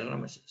 It's error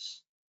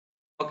messages.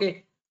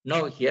 Okay.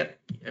 Now here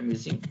I'm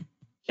using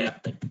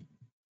cap type.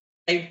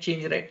 Type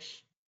change, right?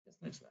 Yes,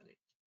 that's valid.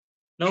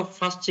 Now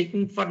first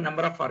checking for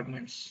number of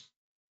arguments.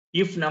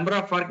 If number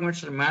of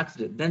arguments are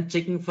matched, then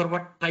checking for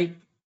what type.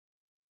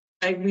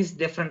 Type means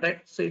different, right?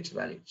 So it's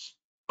valid.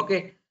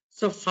 Okay.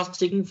 So first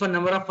checking for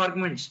number of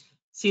arguments.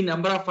 See,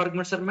 number of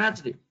arguments are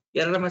matched.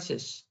 Error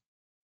message.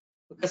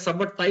 Okay,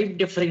 submit type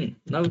differing.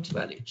 Now it's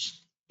valid.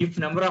 If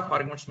number of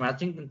arguments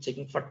matching, then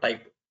checking for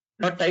type.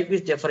 Now type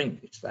is differing.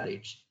 It's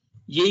valid.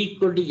 A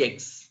equal to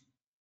x.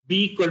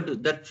 B equal to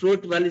that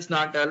float value is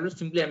not valid.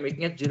 Simply I'm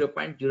making it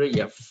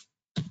 0.0f.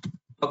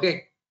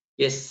 Okay.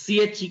 Yes,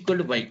 ch equal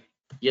to y.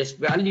 Yes,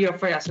 value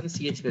of y assigned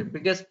ch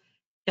because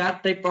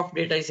cat type of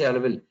data is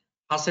available.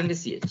 Assigned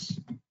ch.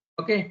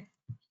 Okay.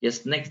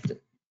 Yes, next.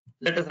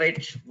 Let us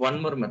write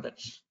one more method.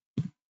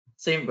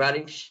 Same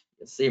valid.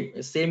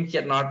 Same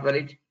here, not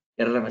valid.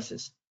 Error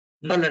message.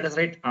 Now let us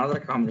write another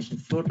combination,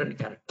 float and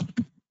character.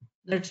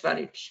 Let's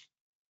valid.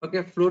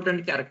 Okay, float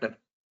and character.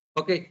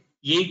 Okay,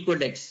 a equal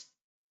to x.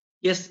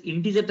 Yes,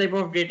 integer type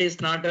of data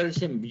is not all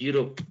same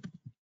 0.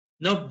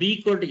 Now b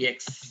equal to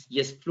x.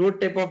 Yes,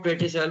 float type of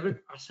data is available.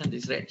 Assign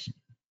this right.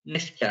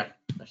 Next char.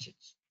 That's it.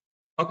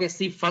 Okay,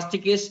 see first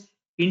case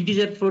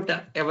integer float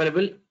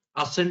available.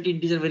 Assign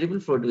integer variable,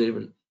 float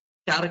variable.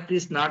 Character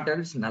is not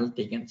available, it's null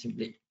taken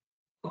simply.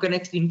 Okay,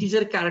 next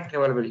integer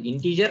character available.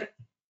 Integer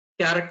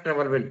character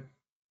available.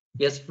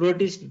 Yes,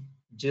 float is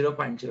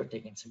 0.0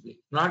 taken simply.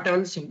 Not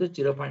available, simply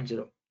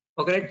 0.0.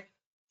 Okay, right?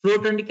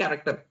 Float and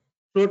character.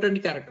 Float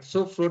and character.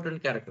 So float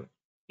and character.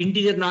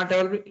 Integer not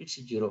available, it's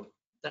 0.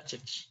 That's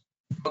it.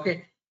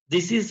 Okay.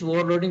 This is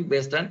overloading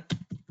based on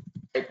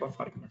type of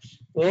arguments.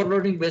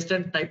 Overloading based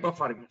on type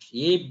of arguments.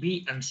 A,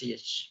 B, and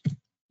CH.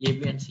 A,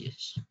 B, and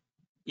CH.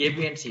 A,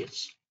 B, and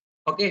CH.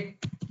 Okay.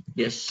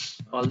 Yes.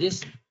 All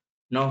this.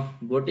 Now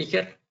go to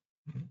here.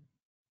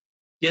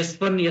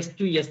 S1,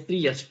 S2,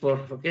 S3,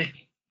 S4. Okay.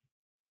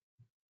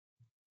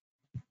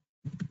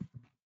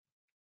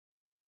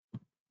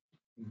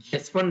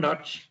 S1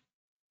 dot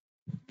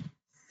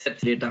set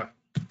data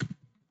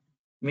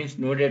means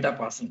no data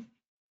passing,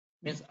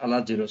 means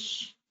all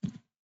zeros.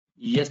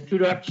 S2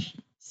 dot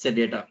set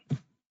data,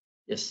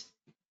 yes,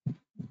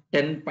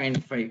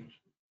 10.5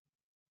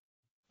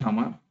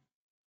 comma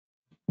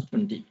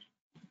 20.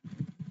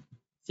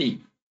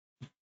 See,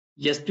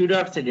 S2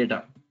 dot set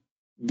data,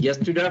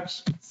 S2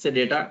 dot set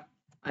data.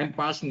 I'm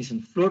passing this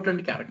in float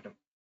and character.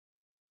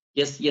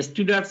 Yes,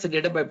 S2 dot set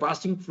data by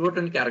passing float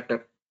and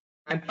character.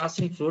 I'm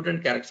passing float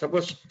and character.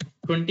 Suppose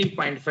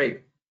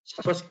 20.5.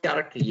 Suppose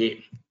character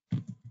A.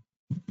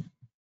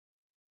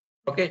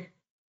 Okay.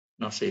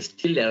 Now say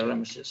still error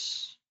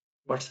messages.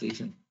 What's the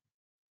reason?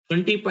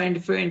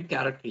 20.5 and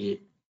character A.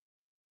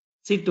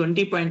 See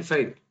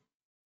 20.5.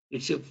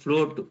 It's a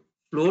float.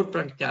 Float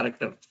and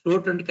character.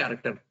 Float and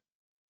character.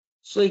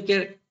 So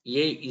here A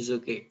is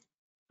okay.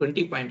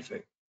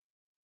 20.5.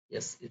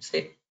 Yes, it's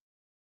a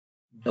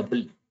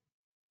double.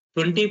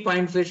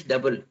 20.5 is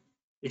double.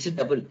 It's a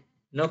double.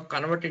 Now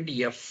convert into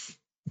F.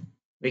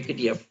 Make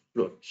it F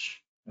float.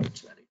 Now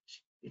it's valid.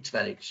 It's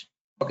valid.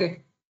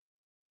 Okay.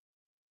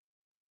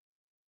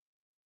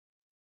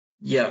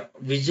 Yeah,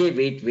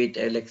 Vijay, wait,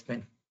 I'll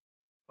explain.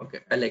 Okay,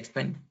 I'll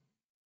explain.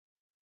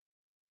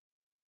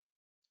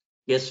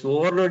 Yes,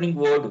 overloading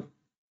word.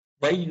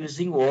 By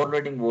using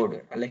overloading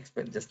word, I'll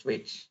explain. Just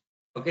wait.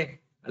 Okay,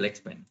 I'll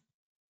explain.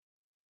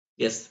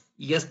 Yes,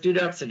 S2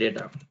 dot set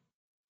data.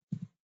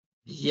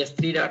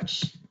 S3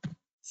 dot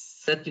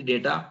set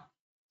data.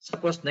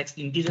 Suppose next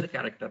integer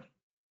character.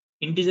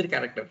 Integer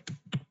character.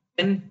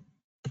 10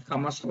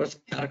 comma suppose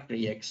character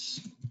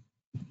X.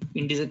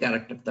 Integer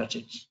character. That's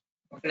it.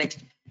 Okay, next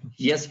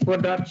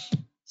S4 dot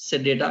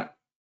set data.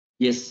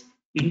 Yes,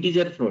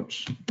 integer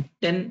float.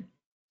 10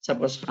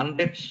 suppose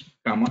 100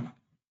 comma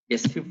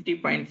yes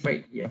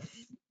 50.5 F.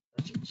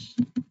 That's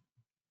it.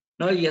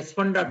 Now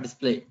S1 dot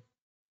display.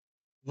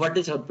 What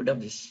is output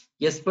of this?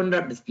 S1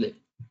 dot display.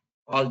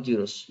 All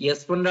zeros.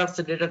 S1 dot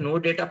set data, no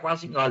data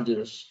passing, all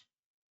zeros.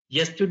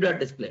 S2 dot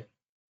display.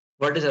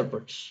 What is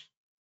output?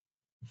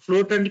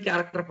 Float and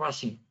character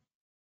passing.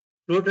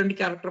 Float and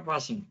character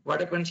passing.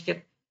 What happens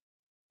here?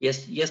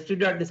 Yes, S2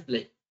 dot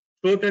display.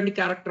 Float and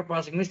character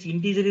passing means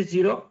integer is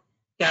 0,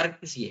 character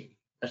is A.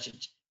 That's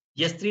it.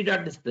 S3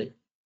 dot display.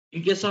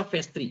 In case of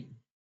S3,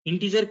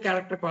 integer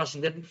character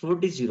passing, that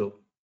float is 0.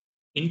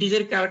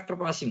 Integer character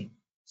passing,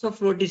 so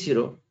float is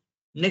 0.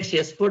 Next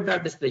S4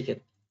 dot display here.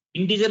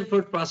 Integer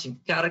float passing,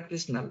 character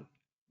is null.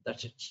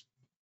 That's it.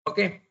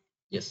 Okay.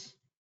 Yes.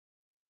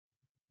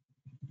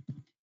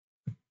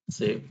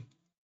 Save.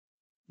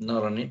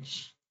 Now run it.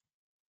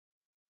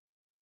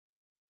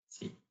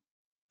 See.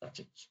 That's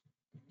it.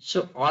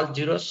 So all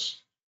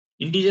zeros.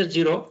 Integer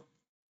 0.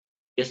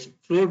 Yes,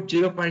 float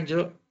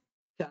 0.0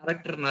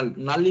 character null.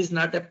 Null is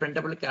not a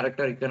printable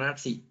character. You cannot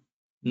see.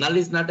 Null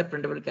is not a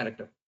printable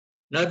character.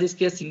 Now this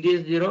case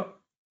integer 0,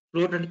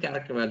 float and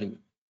character value.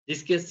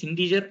 This case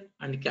integer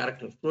and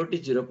character. Float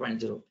is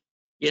 0.0.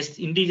 Yes,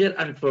 integer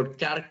and float.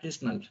 Character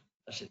is null.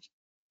 That's it.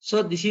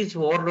 So this is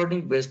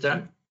overloading based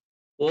on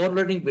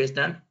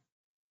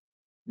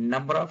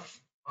number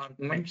of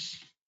arguments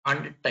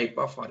and type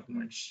of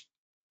arguments.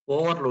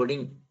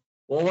 Overloading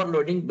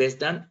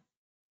based on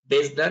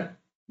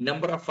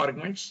number of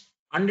arguments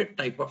and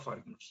type of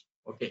arguments.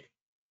 Okay.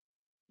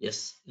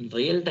 Yes, in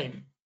real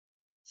time,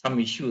 some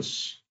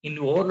issues. In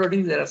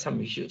overloading, there are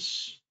some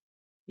issues.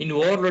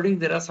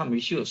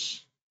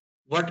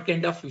 What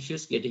kind of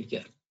issues getting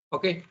here?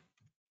 Okay.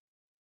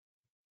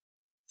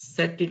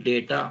 Set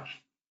data.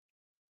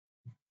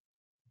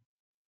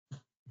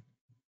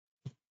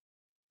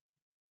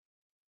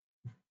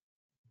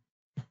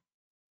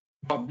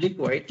 Public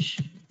void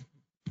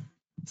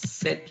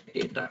set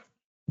data.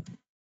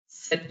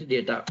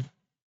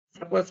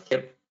 Suppose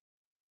here,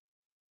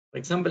 for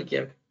example,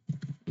 here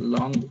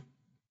long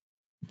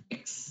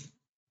x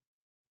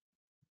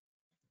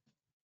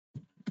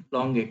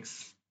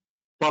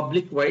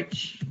public void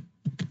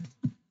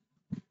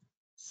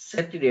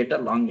set data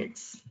long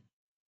x.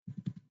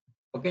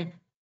 Okay.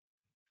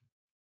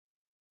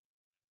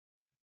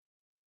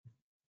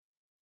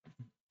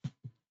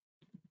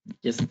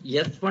 Yes,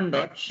 s1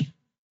 dot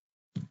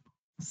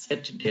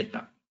set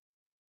data.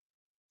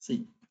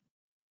 See,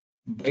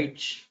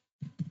 byte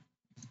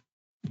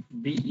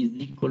b is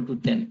equal to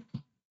 10.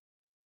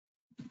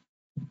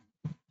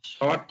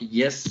 Short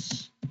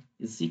s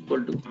is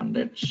equal to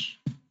 100.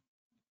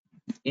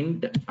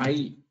 Int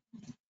I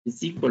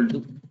is equal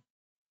to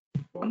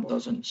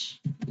 1000.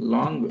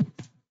 Long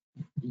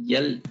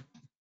L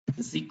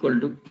is equal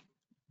to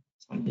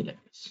something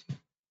like this.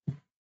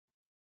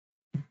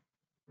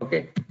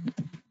 Okay.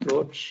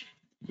 Float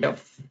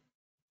F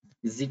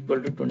is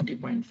equal to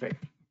 20.5.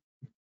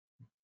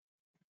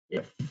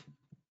 F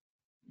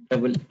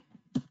double is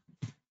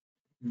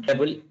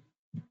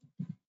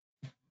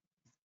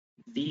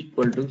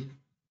equal to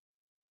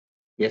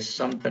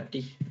some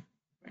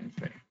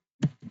 30.5.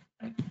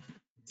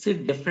 See,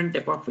 different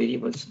type of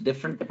variables,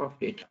 different type of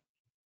data.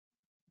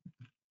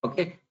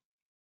 Okay.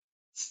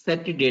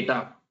 Set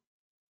data.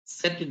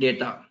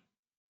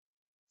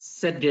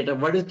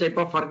 What is type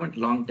of argument?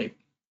 Long type.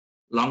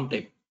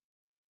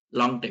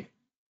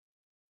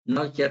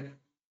 Now here,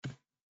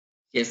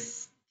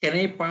 yes, can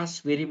I pass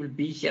variable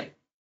b here?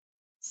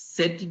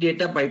 Set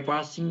data by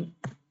passing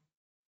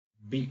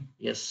b.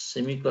 Yes,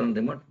 semicolon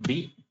remote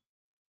b.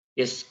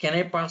 Yes, can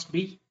I pass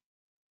b?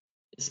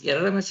 Yes,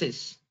 error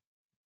message.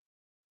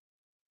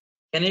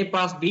 Can I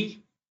pass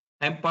b?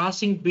 I'm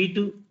passing b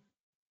to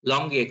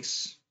long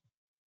x.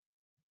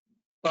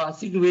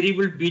 Passing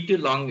variable b to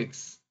long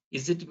x.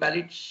 Is it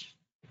valid?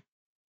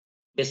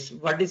 Yes.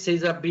 What is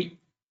size of b?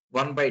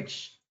 1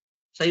 byte.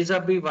 Size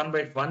of b 1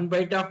 byte. 1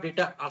 byte of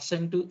data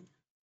assigned to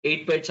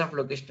 8 bytes of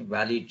location.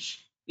 Valid.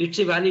 It's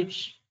a valid.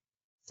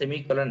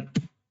 Semicolon.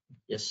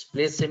 Yes.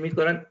 Place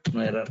semicolon.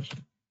 No error.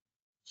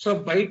 So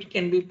byte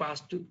can be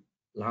passed to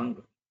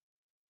long.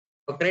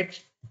 Okay.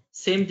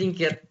 Same thing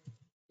here.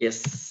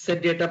 Yes.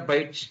 Set data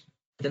byte.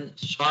 Then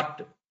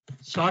short.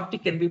 Short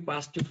can be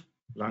passed to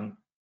long.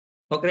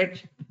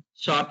 Okay.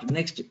 Short.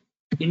 Next.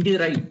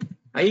 Integer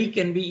I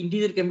can be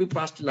integer can be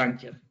passed to long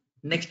here.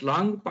 Next,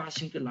 long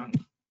passing to long.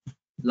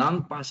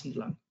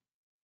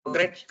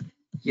 Correct?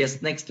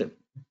 Yes. Next,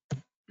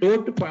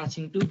 float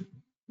passing to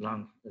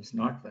long. That's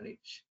not valid.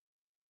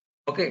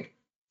 Okay.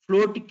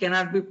 Float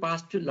cannot be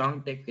passed to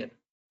long type here.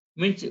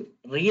 Means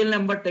real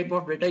number type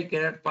of data you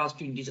cannot pass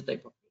to integer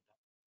type of data.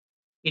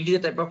 Integer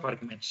type of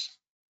arguments.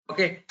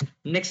 Okay.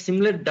 Next,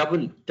 similar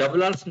double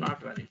also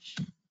not valid.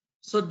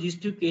 So these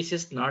two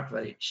cases not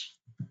valid.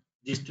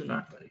 These two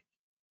not valid.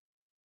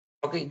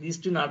 Okay, these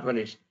two not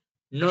valid.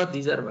 No,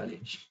 these are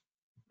valid.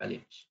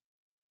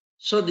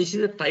 So this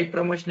is a type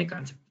promotion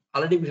concept.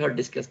 Already we have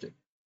discussed it.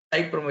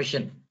 Type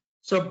promotion.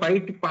 So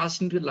byte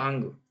passing to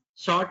long,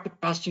 short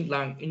passing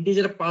long,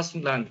 integer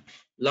passing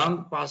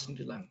long passing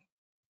to long.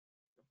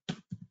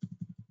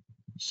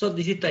 So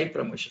this is type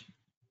promotion.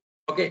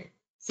 Okay,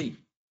 see,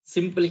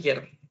 simple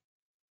here.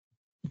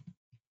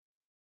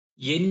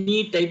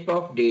 Any type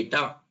of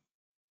data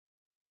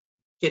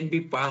can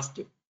be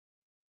passed.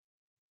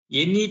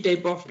 Any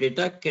type of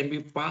data can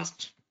be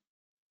passed.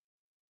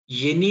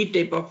 Any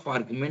type of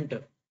argument.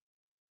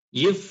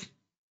 If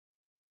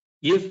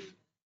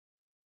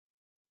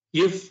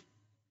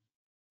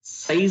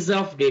size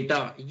of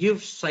data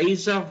is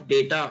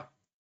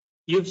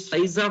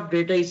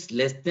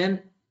less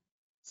than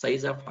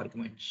size of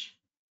arguments.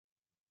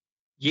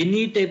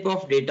 Any type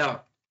of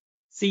data,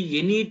 see,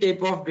 any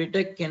type of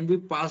data can be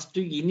passed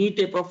to any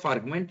type of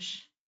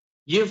arguments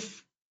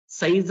if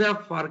size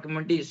of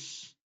argument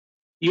is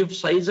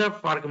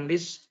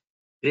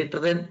greater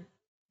than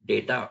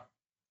data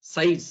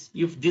size.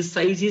 If this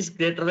size is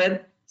greater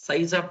than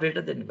size of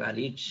data, then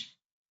valid.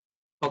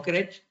 Okay,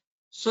 right?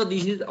 So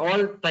this is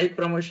all type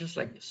promotions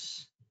like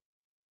this.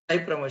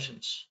 type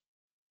promotions.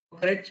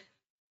 Correct.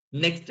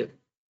 Next,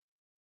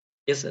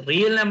 yes,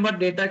 real number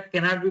data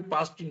cannot be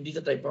passed in these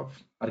type of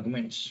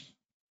arguments.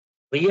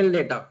 Real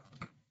data,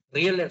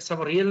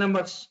 some real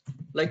numbers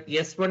like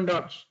s1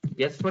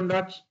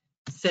 dot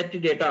set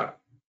data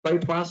by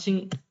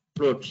passing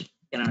floats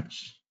cannot.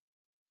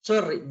 So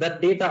the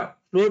data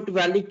float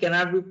value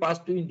cannot be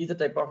passed to integer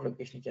type of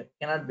location here.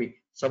 Cannot be.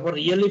 So for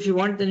real, if you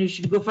want, then you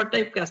should go for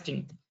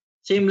typecasting.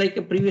 Same like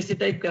a previously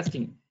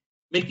typecasting.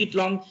 Make it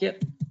long here.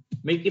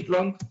 Make it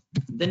long.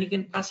 Then you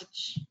can pass it.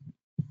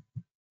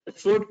 The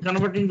float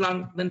converting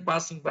long, then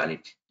passing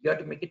valid. You have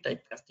to make it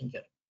typecasting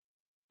here.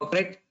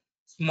 Correct.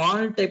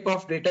 Small type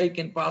of data you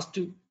can pass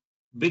to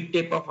big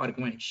type of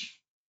arguments.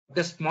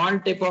 The small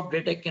type of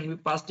data can be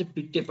passed to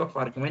big type of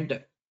argument.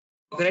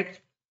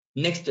 Correct.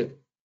 Next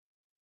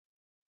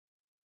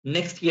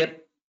here,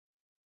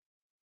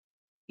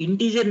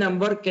 integer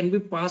number can be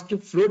passed to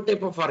float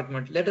type of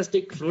argument. Let us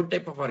take float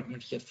type of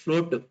argument here.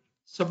 Float.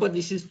 Suppose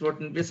this is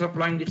float. In place of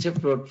long, it's a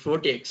float.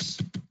 Float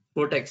x.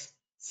 Float x.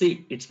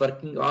 See, it's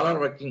working. All are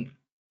working.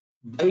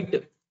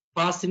 Byte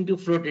pass into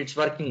float. It's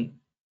working.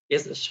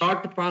 Yes,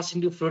 short pass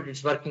into float.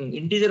 It's working.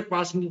 Integer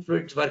pass into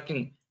float. It's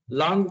working.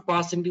 Long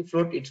pass into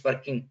float. It's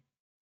working.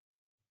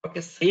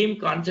 Okay, same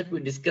concept we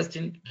discussed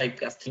in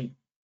typecasting.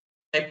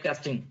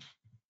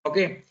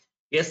 Okay.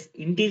 Yes,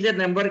 integer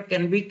number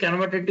can be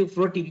converted to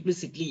float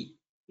implicitly.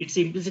 It's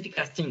implicit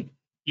casting.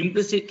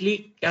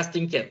 Implicitly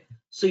casting here.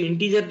 So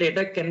integer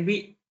data can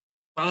be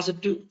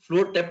passed to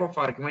float type of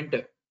argument.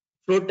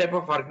 Float type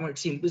of argument.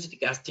 It's implicit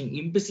casting.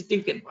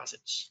 Implicitly can pass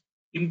it.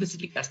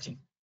 Implicitly casting.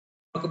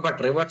 Okay, but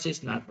reverse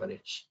is not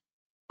valid.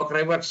 Okay,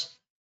 reverse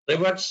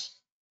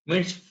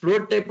means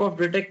float type of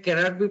data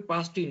cannot be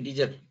passed to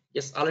integer.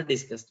 Yes, already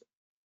discussed.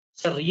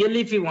 So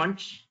really, if you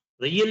want,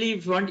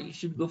 you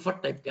should go for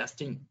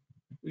typecasting.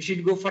 You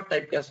should go for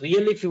typecast.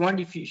 Really, if you want,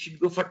 you should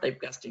go for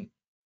typecasting.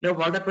 Now,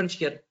 what happens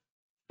here?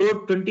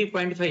 Float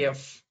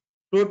 20.5f.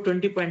 Float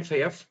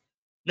 20.5f.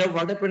 Now,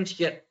 what happens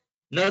here?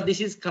 Now,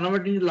 this is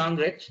converting to long,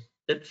 right?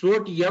 That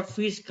float f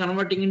is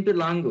converting into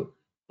long.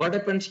 What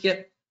happens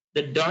here?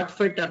 The dot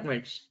 5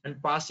 terminates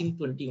and passing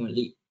 20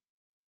 only.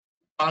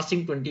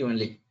 Passing 20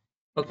 only.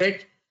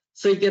 Okay.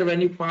 So here,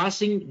 when you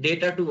passing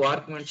data to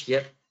arguments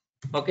here,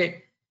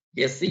 okay.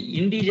 Yes, the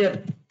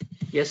integer.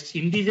 Yes,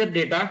 integer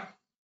data.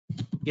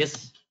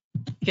 Yes,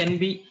 can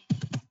be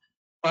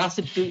passed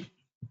to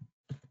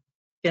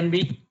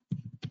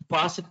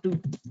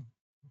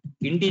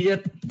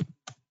integer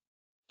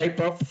type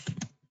of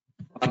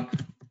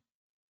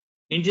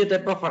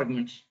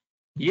arguments.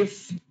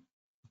 If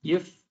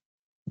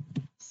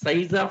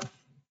size of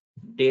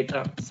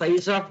data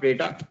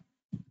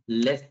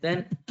less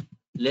than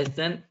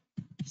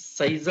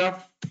size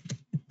of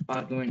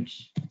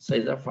arguments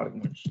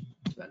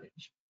is valid.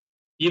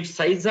 If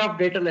size of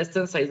data less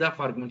than size of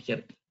argument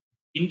here,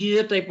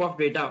 integer type of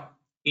data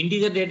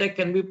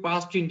can be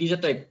passed to integer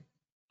type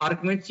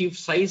arguments if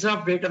size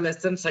of data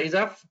less than size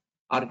of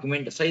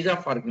argument.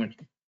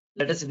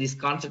 Let us see this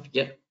concept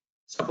here.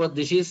 Suppose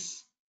this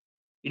is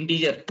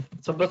integer.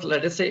 Suppose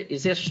let us say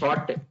it's a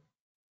short.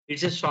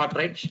 It's a short,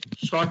 right?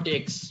 Short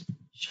x.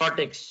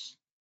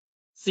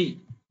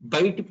 See,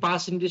 byte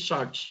passing the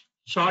short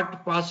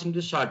passing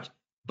the short,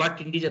 but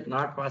integer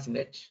not passing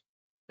that.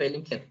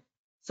 Failing here.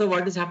 So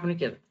what is happening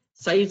here?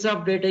 Size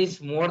of data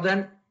is more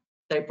than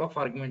type of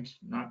argument,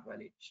 not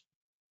valid.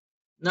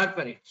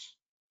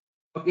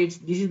 Okay,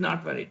 this is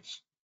not valid.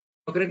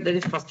 Okay, that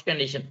is first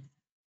condition.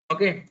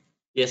 Okay,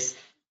 yes.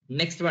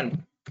 Next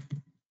one,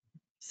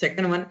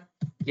 second one.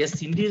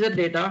 Yes, integer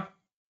data.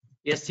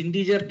 Yes,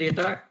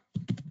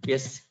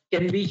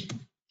 can be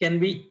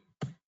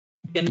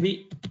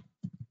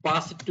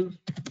passed to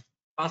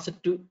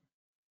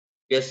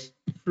yes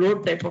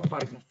float type of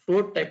argument.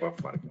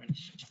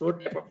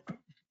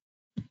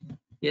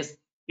 Yes,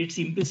 it's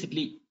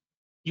implicitly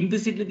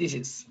this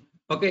is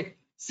okay.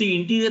 See,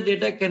 integer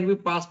data can be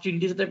passed to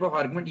integer type of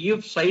argument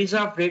if size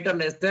of data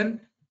less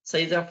than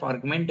size of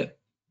argument.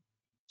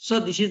 So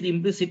this is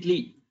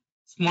implicitly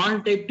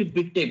small type to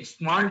big type.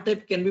 Small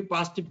type can be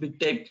passed to big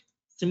type.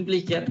 Simply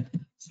here,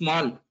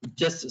 small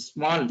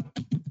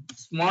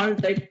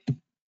type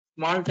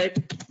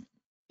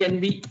can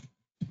be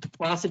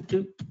passed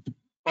to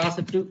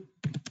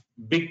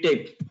big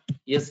type.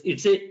 Yes,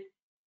 it's a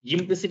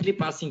implicitly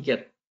passing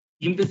here.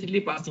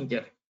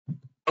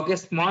 Okay,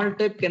 small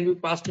type can be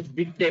passed to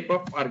big type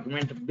of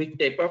argument, big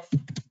type of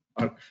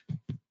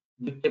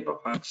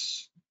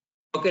args.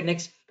 Okay,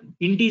 next,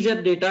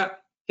 integer data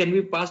can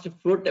be passed to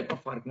float type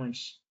of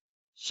arguments.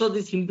 So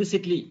this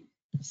implicitly,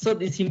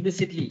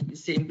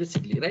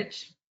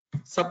 right?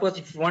 Suppose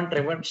if you want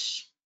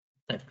reverse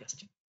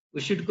typecasting,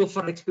 we should go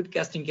for expert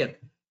casting here.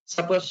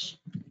 Suppose,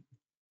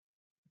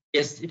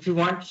 yes, if you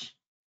want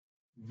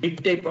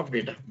big type of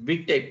data,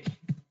 big type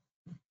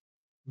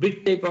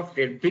of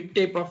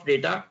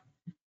data,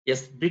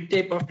 yes, big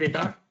type of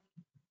data,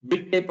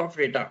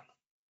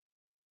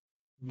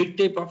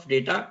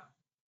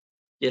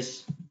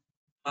 yes,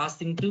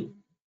 passing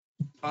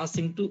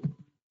to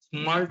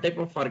small type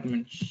of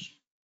arguments.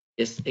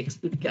 Yes,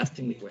 explicit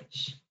casting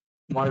requires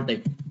small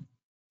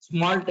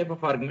type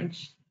of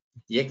arguments.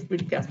 The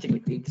explicit casting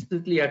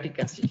explicitly you have to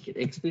cast it here.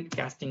 Explicit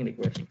casting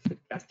requires like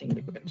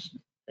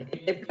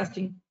type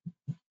casting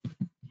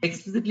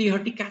explicitly you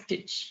have to cast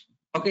it.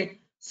 Okay,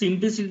 so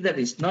implicitly that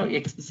is now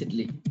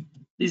explicitly.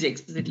 This is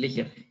explicitly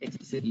here,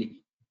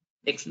 explicitly.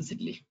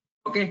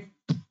 Okay,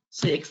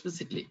 so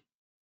explicitly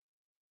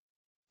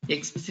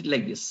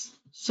like this.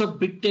 So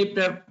big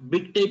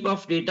type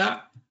of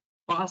data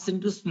pass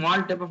into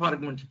small type of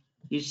argument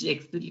is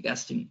explicitly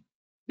casting.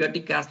 You have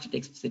to cast it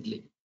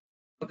explicitly.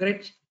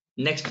 Okay.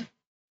 Next,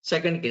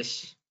 second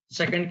case.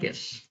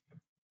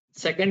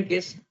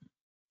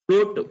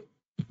 Float.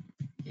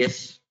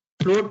 Yes.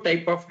 Float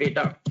type of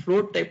data.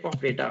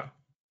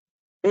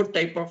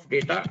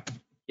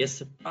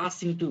 Yes.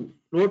 Passing to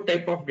float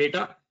type of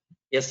data.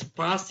 Yes.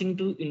 Passing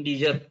to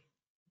integer.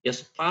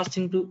 Yes.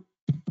 Passing to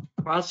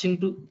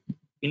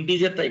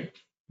integer type.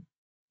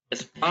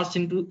 Yes.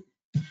 Passing to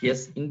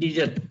yes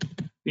integer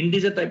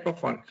type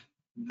of work.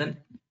 Then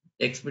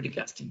explicit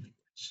casting.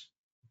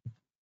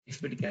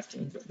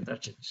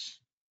 That's it.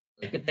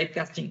 Like a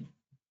typecasting,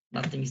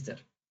 nothing is there.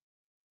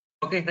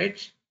 Okay,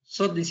 right?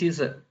 So this is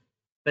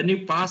when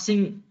you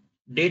passing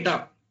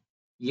data,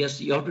 yes,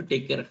 you have to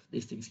take care of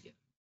these things here.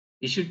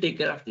 You should take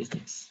care of these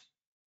things.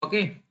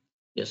 Okay,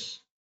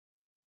 yes.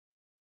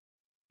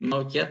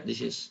 Now here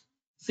this is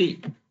see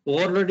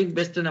overloading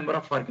best number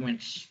of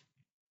arguments.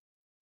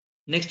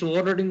 Next,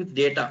 overloading with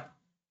data.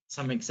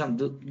 Some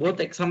example,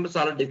 both examples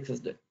are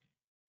discussed.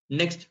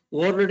 Next,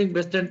 overloading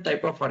best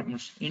type of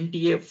arguments. Int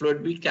A,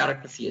 float B,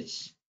 character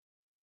CH.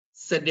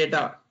 Set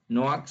data,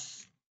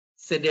 noax.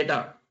 Set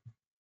data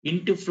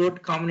into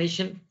float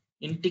combination,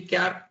 into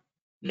char,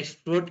 next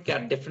float char,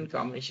 different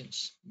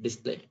combinations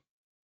display.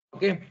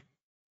 Okay,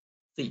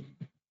 see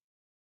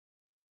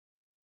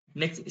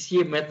next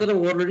see a method of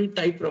overloading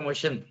type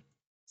promotion.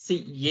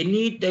 See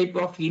any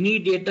data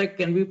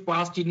can be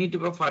passed any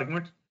type of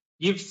argument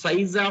if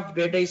size of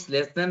data is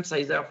less than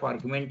size of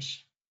argument.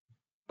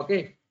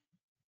 Okay,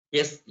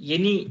 yes,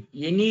 any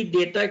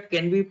data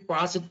can be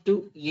passed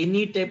to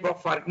any type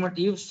of argument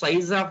if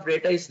size of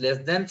data is less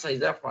than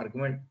size of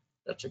argument.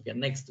 That's okay.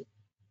 Next,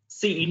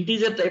 see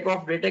integer type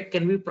of data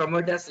can be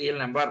promoted as real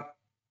number.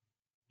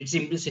 It's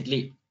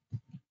implicitly.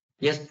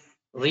 Yes,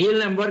 real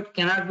number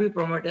cannot be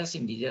promoted as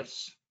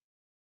integers.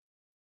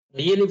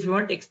 Real if you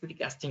want explicit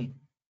casting.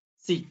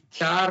 See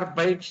char,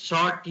 byte,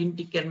 short,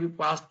 int can be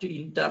passed to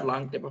int or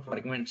long type of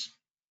arguments.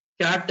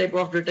 Char type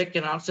of data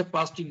can also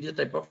pass to integer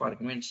type of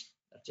arguments.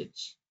 That's it.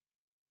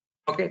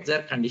 Okay, there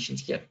are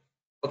conditions here.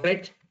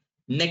 Okay,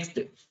 next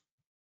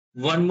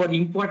one more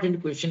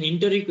important question,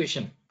 interview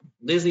question.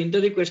 There's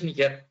interview question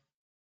here.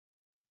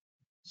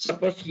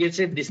 Suppose here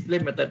say display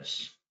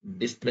methods.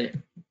 Display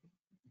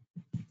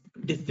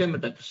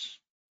methods.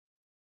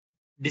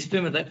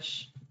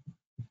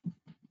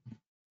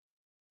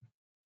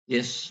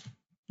 Yes,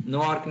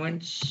 no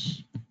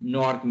arguments.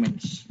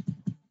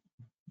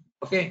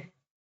 Okay,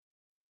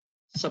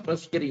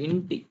 suppose here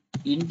int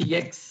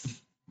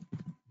x,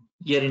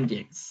 here int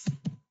x.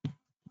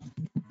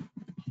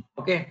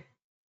 Okay,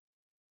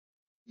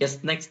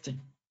 yes, next.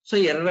 So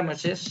error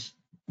message,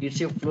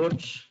 it's a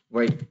float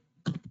y.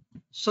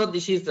 So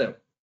this is the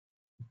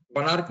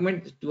one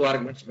argument, two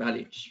arguments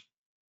valid.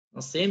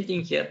 Now same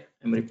thing here,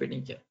 I'm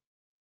repeating here.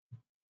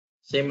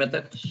 Same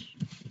method.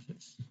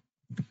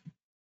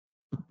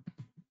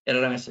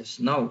 Error message.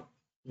 Now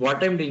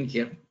what I'm doing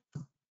here,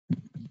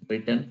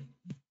 return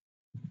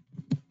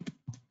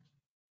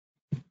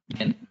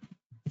 10.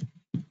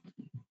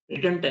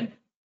 Return 10.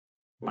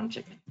 1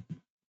 second.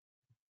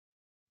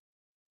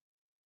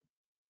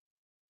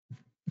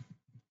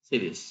 See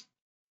this.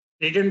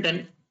 Return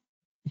 10.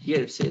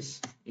 Here it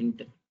says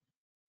int.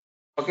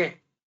 Okay.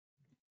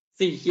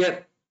 See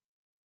here.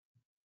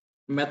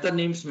 Method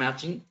names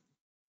matching.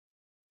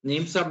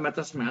 Names of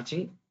methods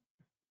matching.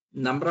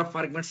 Number of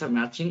arguments are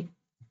matching.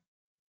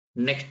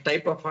 Next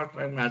type of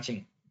argument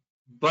matching.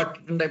 But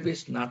return type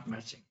is not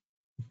matching.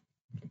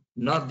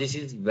 Now this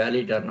is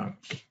valid or not.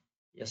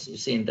 Yes,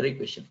 it's an interview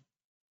question.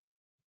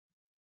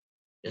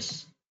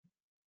 Yes.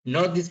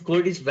 Now this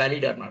code is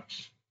valid or not.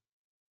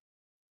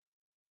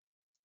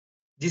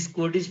 This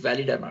code is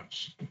valid or not.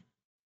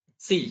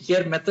 See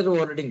here method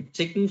overloading,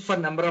 checking for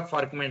number of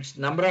arguments.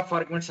 Number of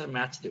arguments are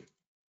matched.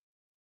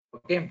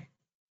 Okay.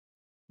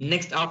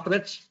 Next after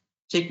that,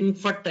 checking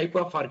for type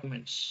of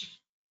arguments.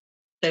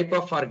 Number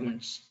of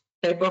arguments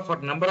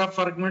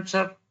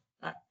are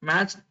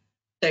matched.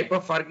 Type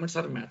of arguments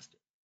are matched.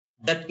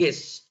 That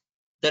case,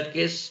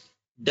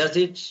 does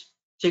it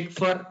check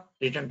for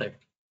return type?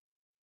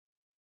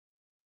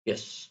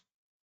 Yes.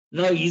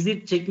 Now is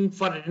it checking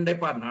for return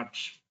type or not?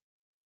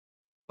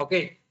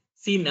 Okay.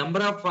 See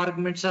number of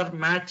arguments are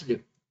matched.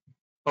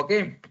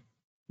 Okay.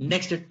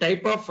 Next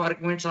type of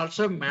arguments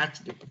also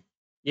matched.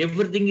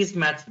 Everything is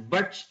matched,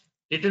 but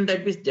return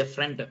type is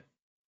different.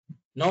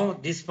 Now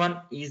this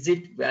one, is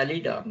it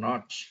valid or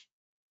not?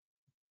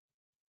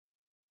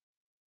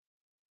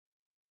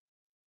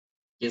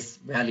 Yes,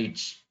 valid.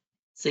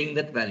 Saying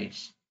that valid.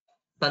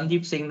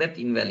 Sandeep saying that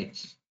invalid.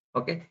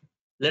 Okay,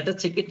 let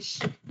us check it.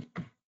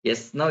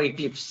 Yes, now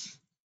Eclipse.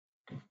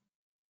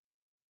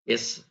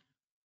 Yes,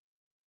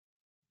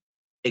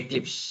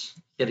 Eclipse.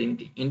 Here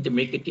int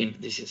make it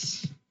int. This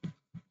is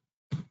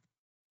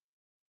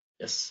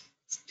yes.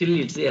 Still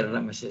it's the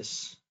error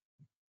message.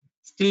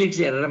 Still it's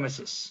the error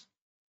message.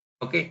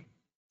 Okay.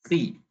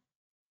 See,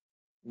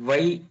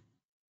 why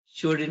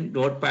showed in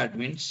Notepad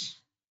means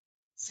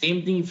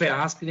same thing. If I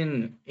ask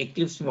in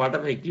Eclipse,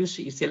 whatever Eclipse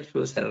itself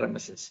shows error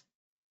message.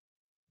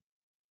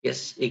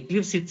 Yes,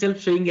 Eclipse itself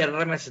showing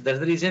error message. That's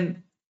the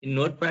reason in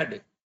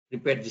Notepad,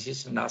 repeat this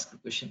is and ask a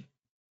question.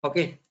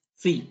 Okay.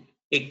 See,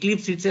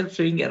 Eclipse itself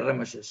showing error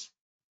message.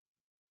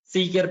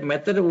 See here,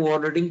 method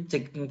overloading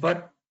checking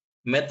for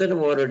method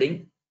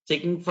overloading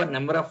checking for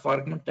number of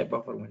argument type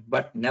of argument,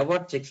 but never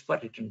checks for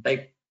return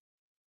type.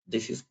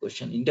 This is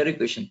question, interview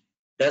question.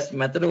 Does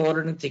method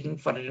overloading checking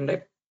for return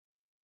type?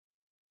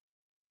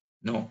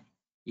 No,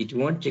 it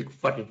won't check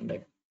for return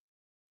type.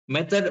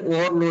 Method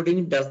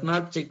overloading does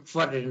not check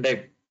for return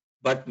type,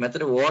 but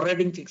method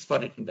overriding checks for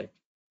return type.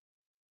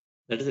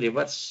 That is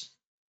reverse.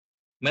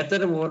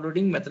 Method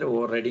overloading, method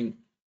overriding.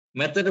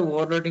 Method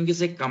overloading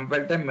is a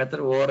compile time, method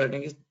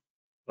overriding is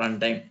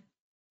runtime.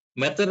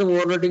 Method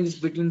overloading is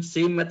between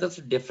same methods,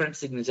 different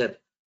signature.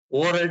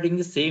 Overriding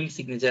is same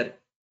signature.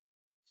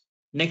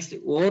 Next,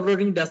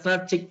 overloading does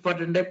not check for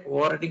return type,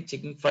 overriding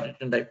checking for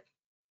return type.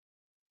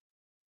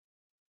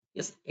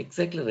 Yes,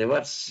 exactly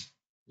reverse.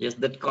 Yes,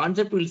 that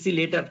concept we'll see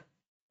later.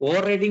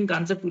 Overriding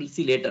concept we'll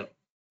see later.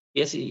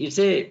 Yes, it's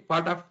a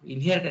part of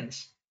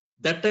inheritance.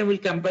 That time we'll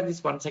compare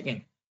this once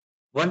again.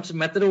 Once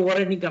method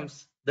overriding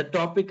comes, the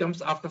topic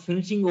comes after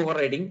finishing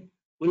overriding,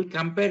 we'll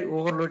compare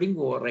overloading,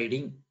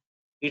 overriding.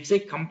 It's a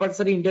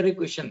compulsory interview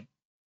question.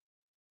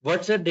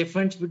 What's the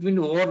difference between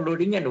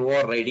overloading and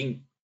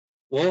overriding?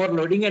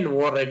 Overloading and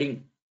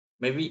overriding.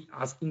 Maybe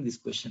asking this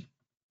question.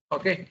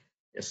 Okay.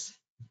 Yes.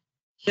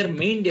 Here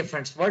main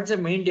difference. What's the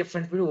main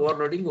difference between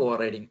overloading and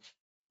overriding?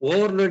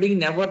 Overloading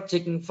never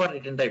checking for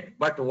return type,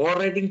 but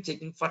overriding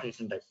checking for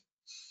return type.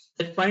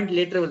 That point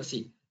later we'll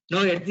see.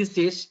 Now at this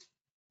stage,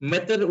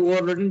 method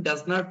overloading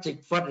does not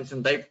check for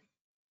return type.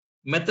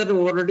 Method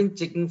overloading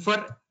checking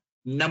for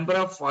number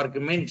of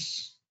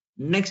arguments.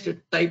 Next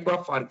type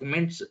of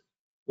arguments.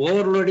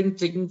 Overloading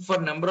checking for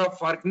number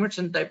of arguments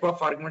and type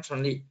of arguments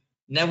only.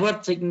 Never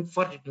checking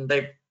for return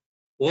type.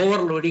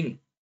 Overloading.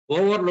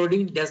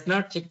 Overloading does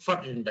not check for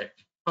return type.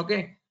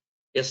 Okay.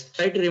 Yes.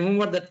 Try to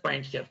remember that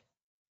point here.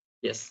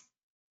 Yes.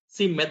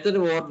 See method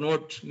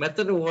overload.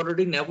 Method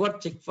overloading never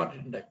check for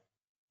return type.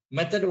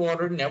 Method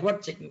overloading never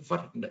checking for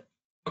return type.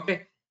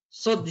 Okay.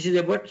 So this is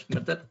about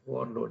method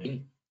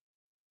overloading.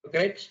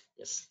 Okay.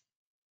 Yes.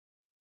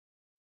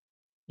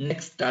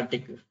 Next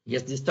topic.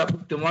 Yes, this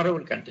topic tomorrow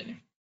will continue.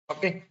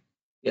 Okay.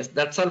 Yes,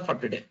 that's all for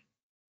today.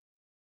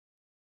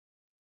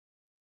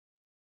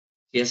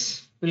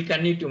 Yes, we'll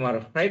continue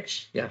tomorrow, right?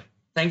 Yeah.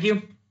 Thank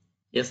you.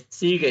 Yes,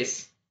 see you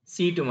guys.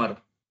 See you tomorrow.